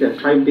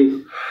 5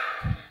 days,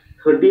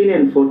 13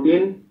 and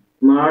 14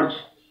 March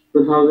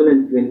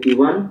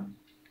 2021.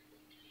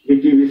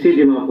 BTVC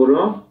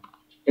Dimapuro,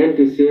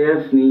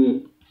 Ntcf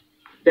ni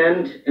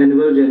 10th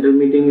annual general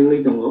meeting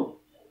ini tongo.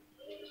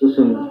 So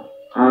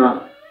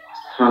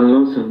salno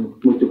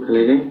mutu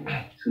khalene,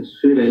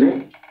 sui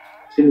lene.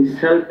 Sin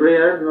self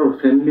prayer no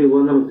family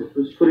one of the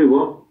suri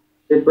wo.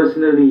 That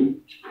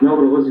personally no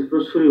was the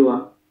suri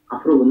wa.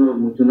 Afro one of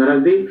mutu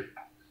naragdi.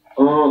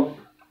 Or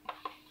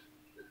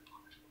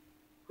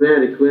prayer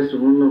request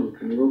one of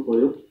kaniwo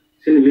koyo.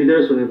 Sin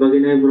leaders on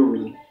bagine bro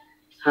ni.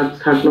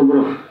 Sat no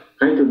bro.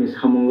 Kaito ni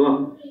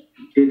samungo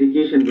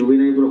dedication do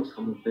winai brok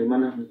samung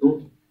mana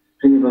itu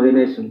hani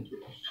bagai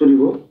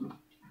suribo,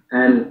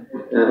 and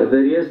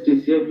various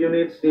TCF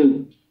units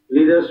ni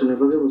leaders one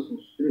bagai bosung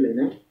suri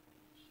lene,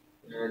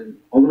 and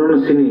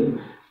omno sini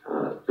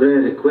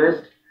prayer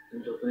request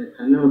and jopane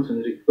thano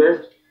sung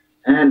request,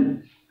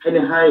 and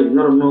hani hai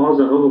no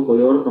oza obo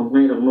koyor tong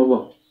hai rong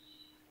nobo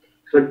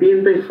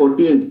 13 by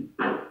 14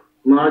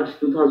 March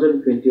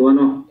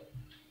 2021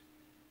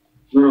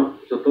 no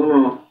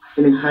jotono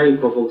ini hai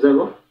kopok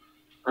jago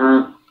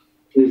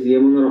is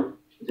yemunor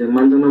जों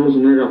मानजाना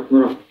मुजुनाय रक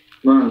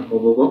मा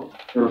गबोगो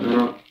रक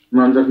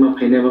मानजाक मा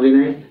फाइनाय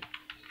बागैनाय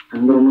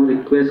आं बरनो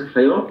request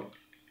खायो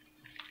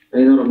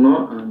आइनो रकनो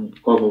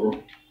गबोगो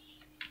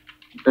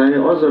दाय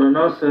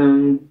अजरनो जों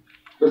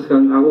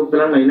गोसोखां आगो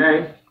खालामनाय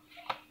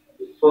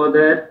before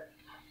that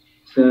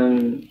जों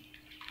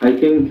I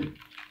think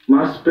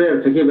mass prayer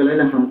थाखि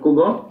बेलायना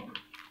हामकुगो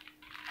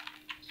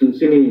जों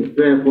सिनि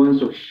prayer points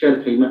of share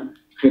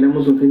खायना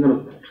मुजुन फैनो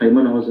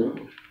खायमा ना अजर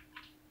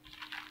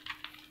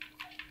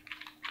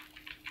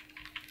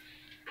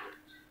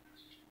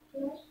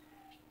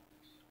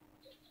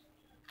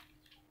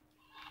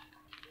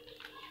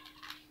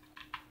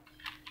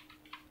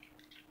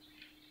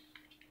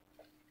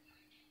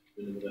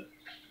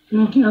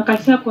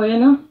kaisa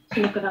koyano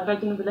sini kadang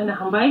kaitun bilana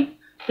hambai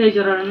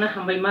tejorana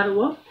hambai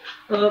marwo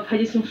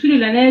phaji sungsuri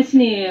lane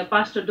sini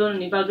pastor don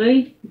ni bagai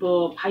bo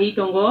phai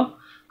tongo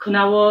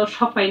khunawo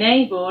shok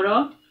painai bo ro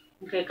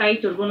kai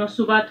turbono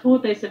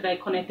subathu taise bai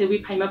khonete wi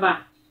phaima ba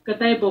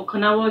katai bo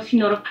khunawo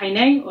sinoro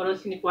phainai oro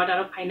sini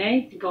kwadaro phainai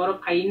goro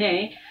phainai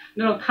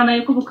no thanai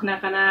ko bu khna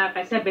kana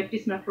kaisa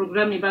baptism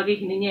program ni bagai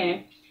hinine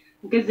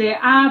geje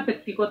a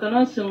ব্যক্তিগতনো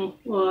जों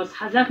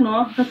साजाकनो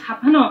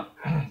साफानो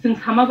जों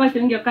सामाबा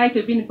जों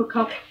गायतो बिनि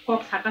बखाव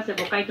कक साकासे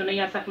बकायतोनो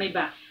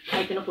यासाकनायबा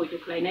गायतोनो पयतो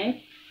खलायनाय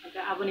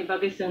आबोनि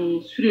बागै जों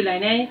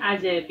सुरिलायनाय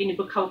आजे बिनि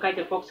बखाव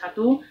गायतो कक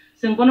सातु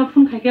जों बनो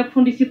फुन खायके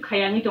फुन रिसिभ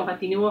खायांनि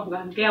दंगातिनि वहगा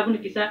के आबोनि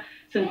किसा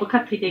जों बखा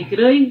थैदै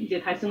ग्रै जे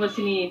थाइसंगो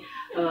सिनि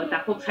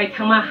दाखक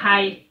साइथामा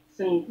हाय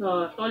जों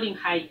टलिं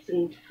हाय जों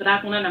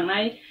रागना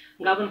नांनाय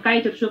गाबोन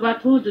कायतो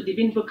सुबाथु जुदि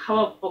बिनि बखाव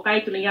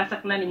बकायतोनो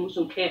यासाकनानि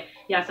मुसुंखे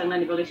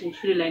यासाकनानि बागै जों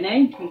सुरिलायनाय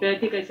ओमफ्राय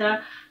थिकैसा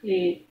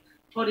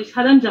हरि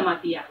सादान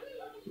जमातिया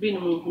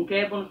बिनु हुंके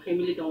बन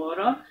फेमिलि दङ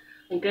र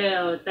हुंके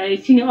ताइ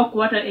सिनि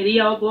अक्वाटर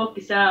एरिया अब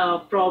किसा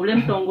प्रब्लेम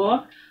दंगो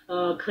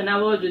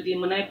खोनावो जुदि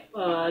माने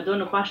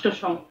दोनो पास्टर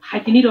सं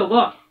हाइतिनि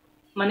रगो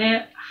माने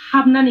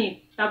हाबनानि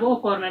ताबो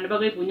अकरनानि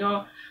बागै बुनो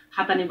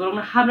हातानि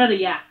बरनो हाबना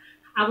रिया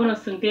आबोनो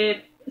संके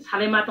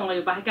साले मा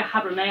दंगायो बाहायका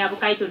हाब्रनाय आबो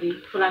काइतोनि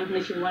फुलान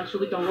नि सिंवान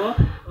सुगि दंगो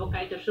अब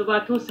काइतो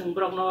सुबाथु जों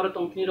ब्रगनो र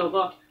दंथिनि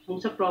रगो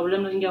मुंसा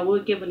प्रब्लेम नंगावो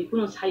के बनि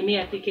कुनु साइमे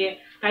आतिके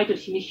काइतो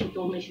सिनि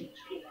सिंतों machine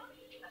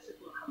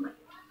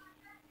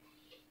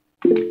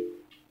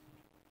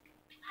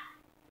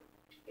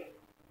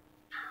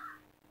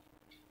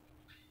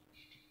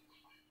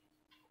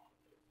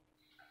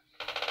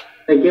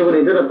Thank you for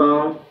the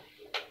talk.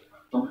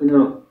 Okay,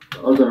 no,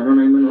 also no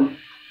name no.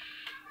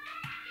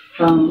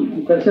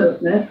 Culture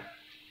ne.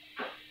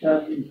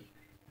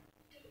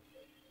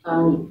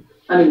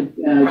 And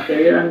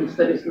career and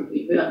studies to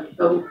people and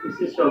how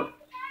this is of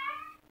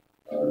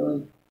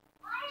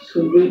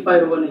should be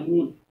part of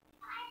any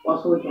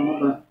possible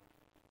trauma.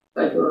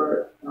 Like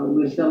for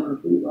wisdom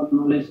or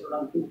knowledge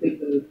or to take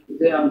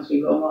the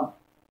answer of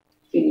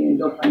singing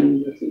the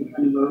funny, the singing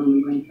funny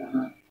government,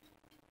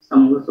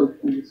 some words of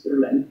this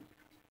line.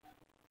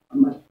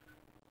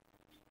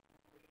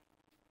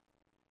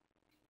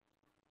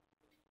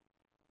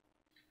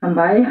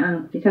 Hambai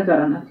ang kisah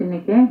jalan asini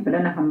ke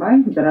berana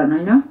hambai jalan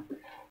nanya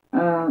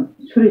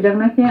suri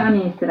jagna ke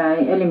ani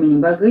serai elimini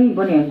bagai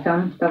boni exam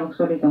tabuk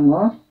soli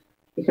tonggo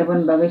kisah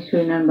bon bagai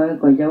surinan bagai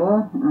kojawo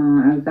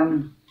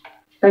exam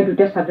tai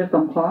duta subject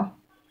tongko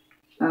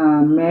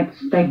maths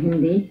tai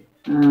hindi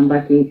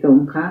baki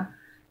tongka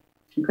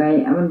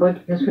kai aban boy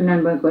kisah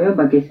surinan bagai koyo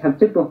baki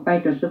subject bokai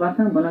to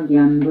subatang bono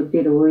gyan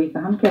buddhi roi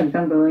kaham ke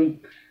exam roi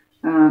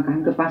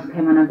kaham ke pas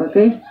khai mana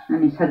bagai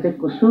ani subject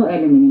kusu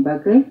elimini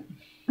bagai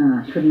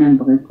surinan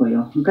bagai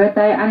koyo kai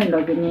tai ani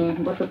logini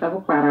boto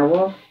tabuk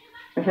parawo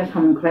kasa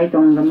samklai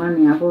tong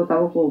ramani abo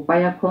tabuk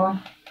upaya ko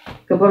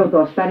keboro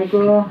 10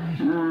 tariko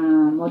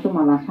modu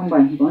malasong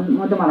bai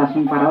modu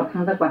malasong parao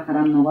thangjak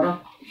basaran nogoro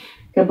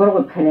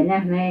keboro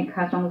phelenya ne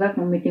kha songjak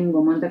meeting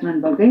bomanjak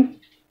nan bagai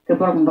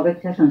keboro bagai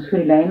chasang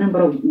suri laina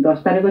boro 10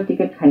 tariko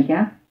ticket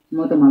khaika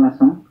modu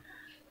malasong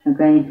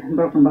kai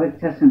boro bagai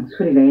chasang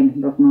suri lain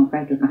boro no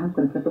kai to kaham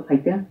kar to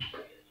khaita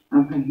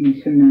apa ni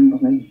surinan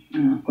bagai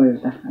koyo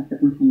ta asat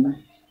namba.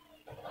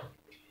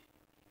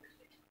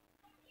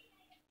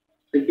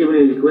 Thank you for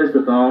the request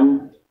the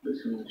town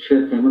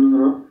share kemen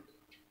ngoro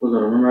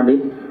udaron nadi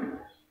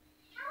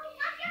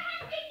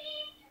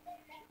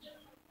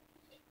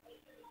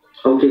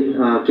okay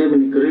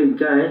kemen green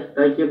kai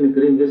tai kemen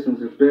green ke some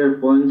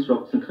prayer points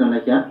rock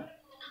sankhana kya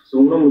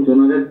so no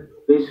mutuna ke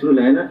peaceful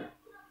lena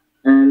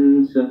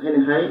and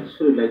sankhane high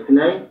suri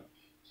laiknai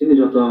sini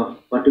joto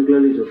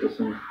particularly joto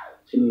sing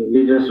sini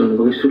leaders on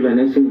bagai suri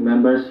lena sini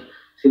members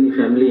sini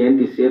family and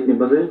Ntcf ni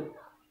bagai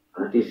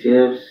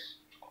Ntcfs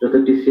joto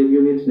Ntcf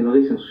units ni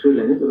bagai suri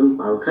lena to kan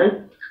pau khai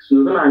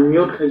sudah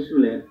unmute khai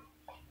suri lena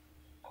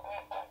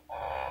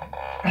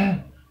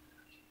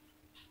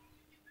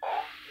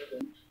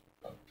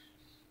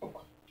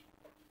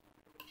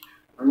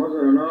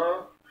Amazon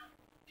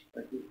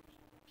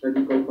tadi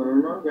kau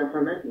pernah ya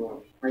pernah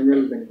final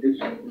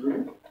benediction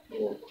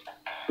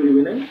suri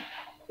lena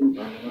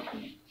tumpang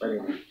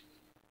paling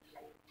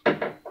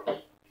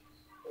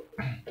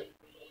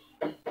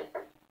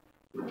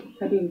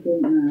Tadi itu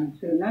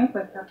surinai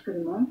pasak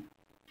terima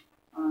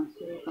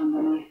suri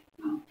pandana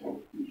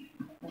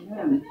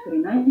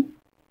surinai.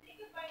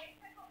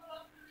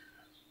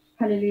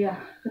 Haleluya.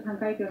 Ketang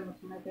kaitor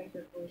musma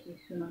kaitor puji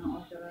sunana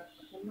ojara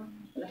sama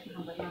belas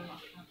hambai nama.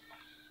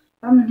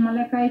 Kami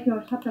malai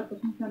kaitor satu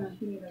kesempatan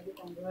sini lagi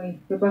tangguai.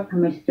 Coba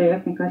kami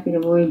setia yang kasih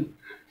boy.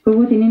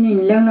 Kau ini ni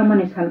leng lama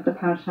ni sal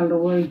ketar sal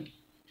boy.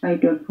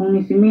 Kaitor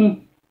pungni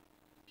simi.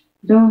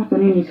 Jauh tu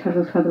ni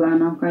satu satu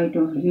lana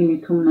kaitor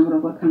ini thum nang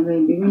rogo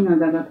tanggai bibin na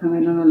jaga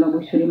tanggai nang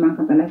lagu suri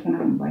mangka belas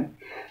hambai.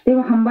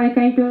 Tewa hambai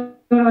kaitor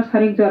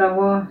sarik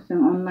jarawo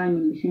seng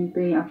online bising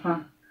tei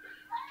apa.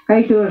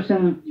 Kaitor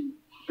seng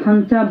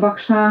Thanca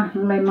baksa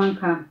nglai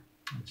mangkha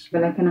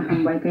belai kana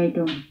hambai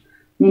kaitor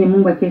ni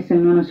mungba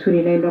keseng nono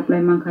suri lai lok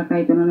lai mangkha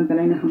kaitor nono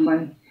belai na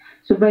hambai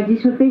subraji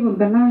sote bo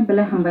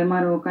belai hambai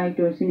maro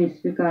kaitor sini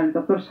speaker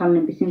Dr.Saal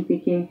ni bising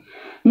tike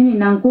ni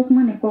nangkok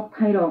mane kok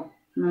thairok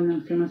nang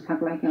seno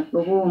saklai ka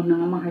logo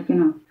nang ma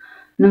hakena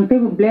nang te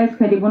bo bless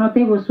khadi bono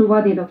te bo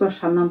subadi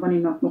Dr.Saal nam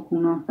bani nok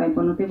khungno tai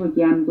bono te bo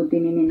gyan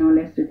buti ni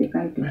knowledge te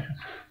kaitor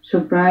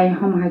suprai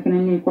ham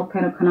hakena ni kok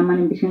thairok khana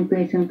mane bising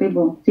te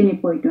bo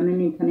sini poito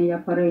ni thane ya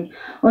pare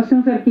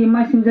osungsar ki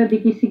messenger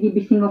diki sigi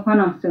bising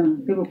ofana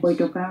seng te bo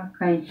poito ka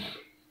khai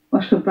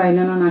osuprai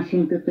nana na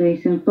sing te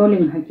sing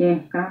toling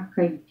hake ka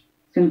khai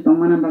sing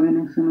tomana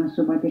bagana sing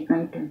subadi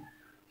kaitor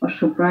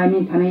osuprai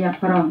ni thane ya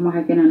paro ma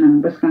hakena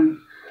nang baskang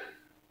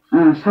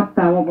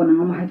sabta wo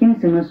bonang ma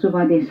hakena sing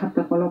subadi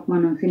sabta kolok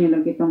manang sini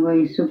lagi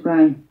tongai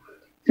suprai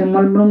sing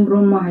mal brum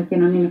brum ma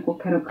hakena ni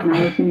kok thairok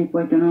khana sini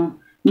poito no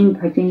ning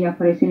phajing ya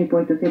pare sini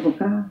poito te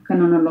boka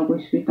kanana logo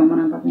sui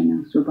tomana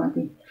bagana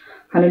subadi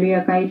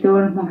haleluya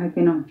kaitor mo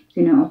hakena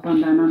sini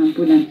opandana nang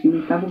bulan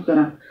sini tabu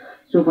kara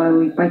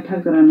subai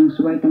paithak kara nang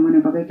subai tomana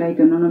bagai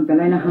kaitor nono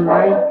belaina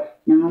hambai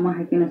nang ma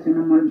hakena sini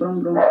mal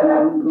brum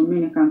brum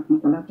ni kang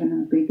tola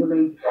kena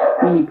peitulei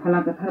ni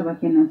phala ka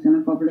tharba kena sini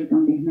koblei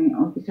tongde nei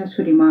ofisa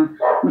surima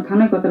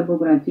muthane kotar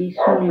bogra ji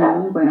suni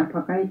nang bai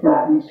apa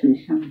kaitor ni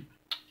suisam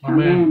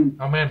amen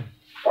amen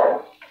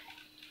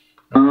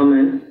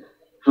amen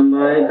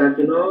hambai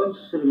kakino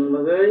suri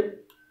bagai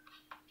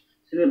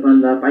sini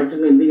banda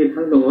paithak ni dige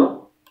thang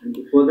dongo and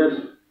before that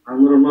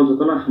amro ma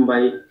jotona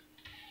hambai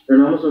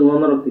rama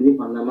sungona rotini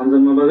banda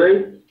manjama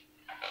bagai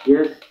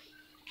yes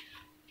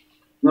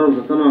no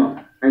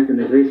jotona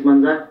kaitune RHIS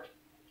manja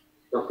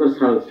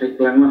Dr.Saal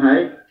saiklang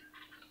hai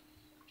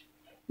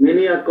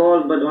many are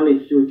called but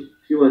only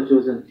few are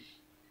chosen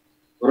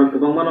ora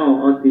kabang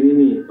mano o tini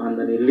ni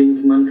banda ni link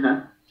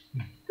manka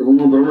kabang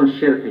mo borno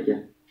share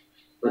khaja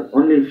but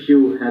only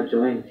few have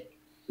joined.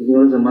 It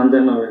was a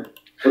manja now.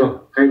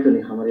 So,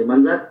 kaituni hamari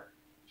manja.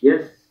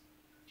 Yes.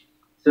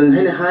 So,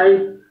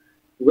 hi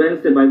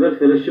Wednesday Bible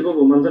Fellowship of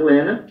manja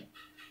layana.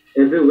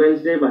 Every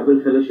Wednesday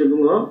Bible Fellowship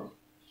go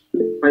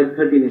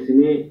 5:30 ni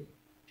sini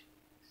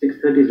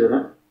 6:30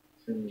 zora.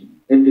 So,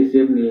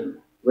 Ntcf ni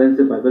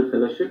Wednesday Bible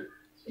Fellowship.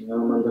 So,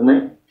 manja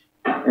nai.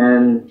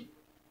 And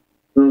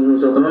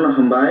so tono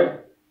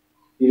hambai.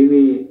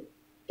 Ini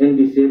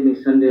Ntcf ni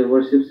Sunday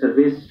worship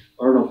service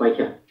or no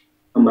paikya.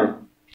 Hambai.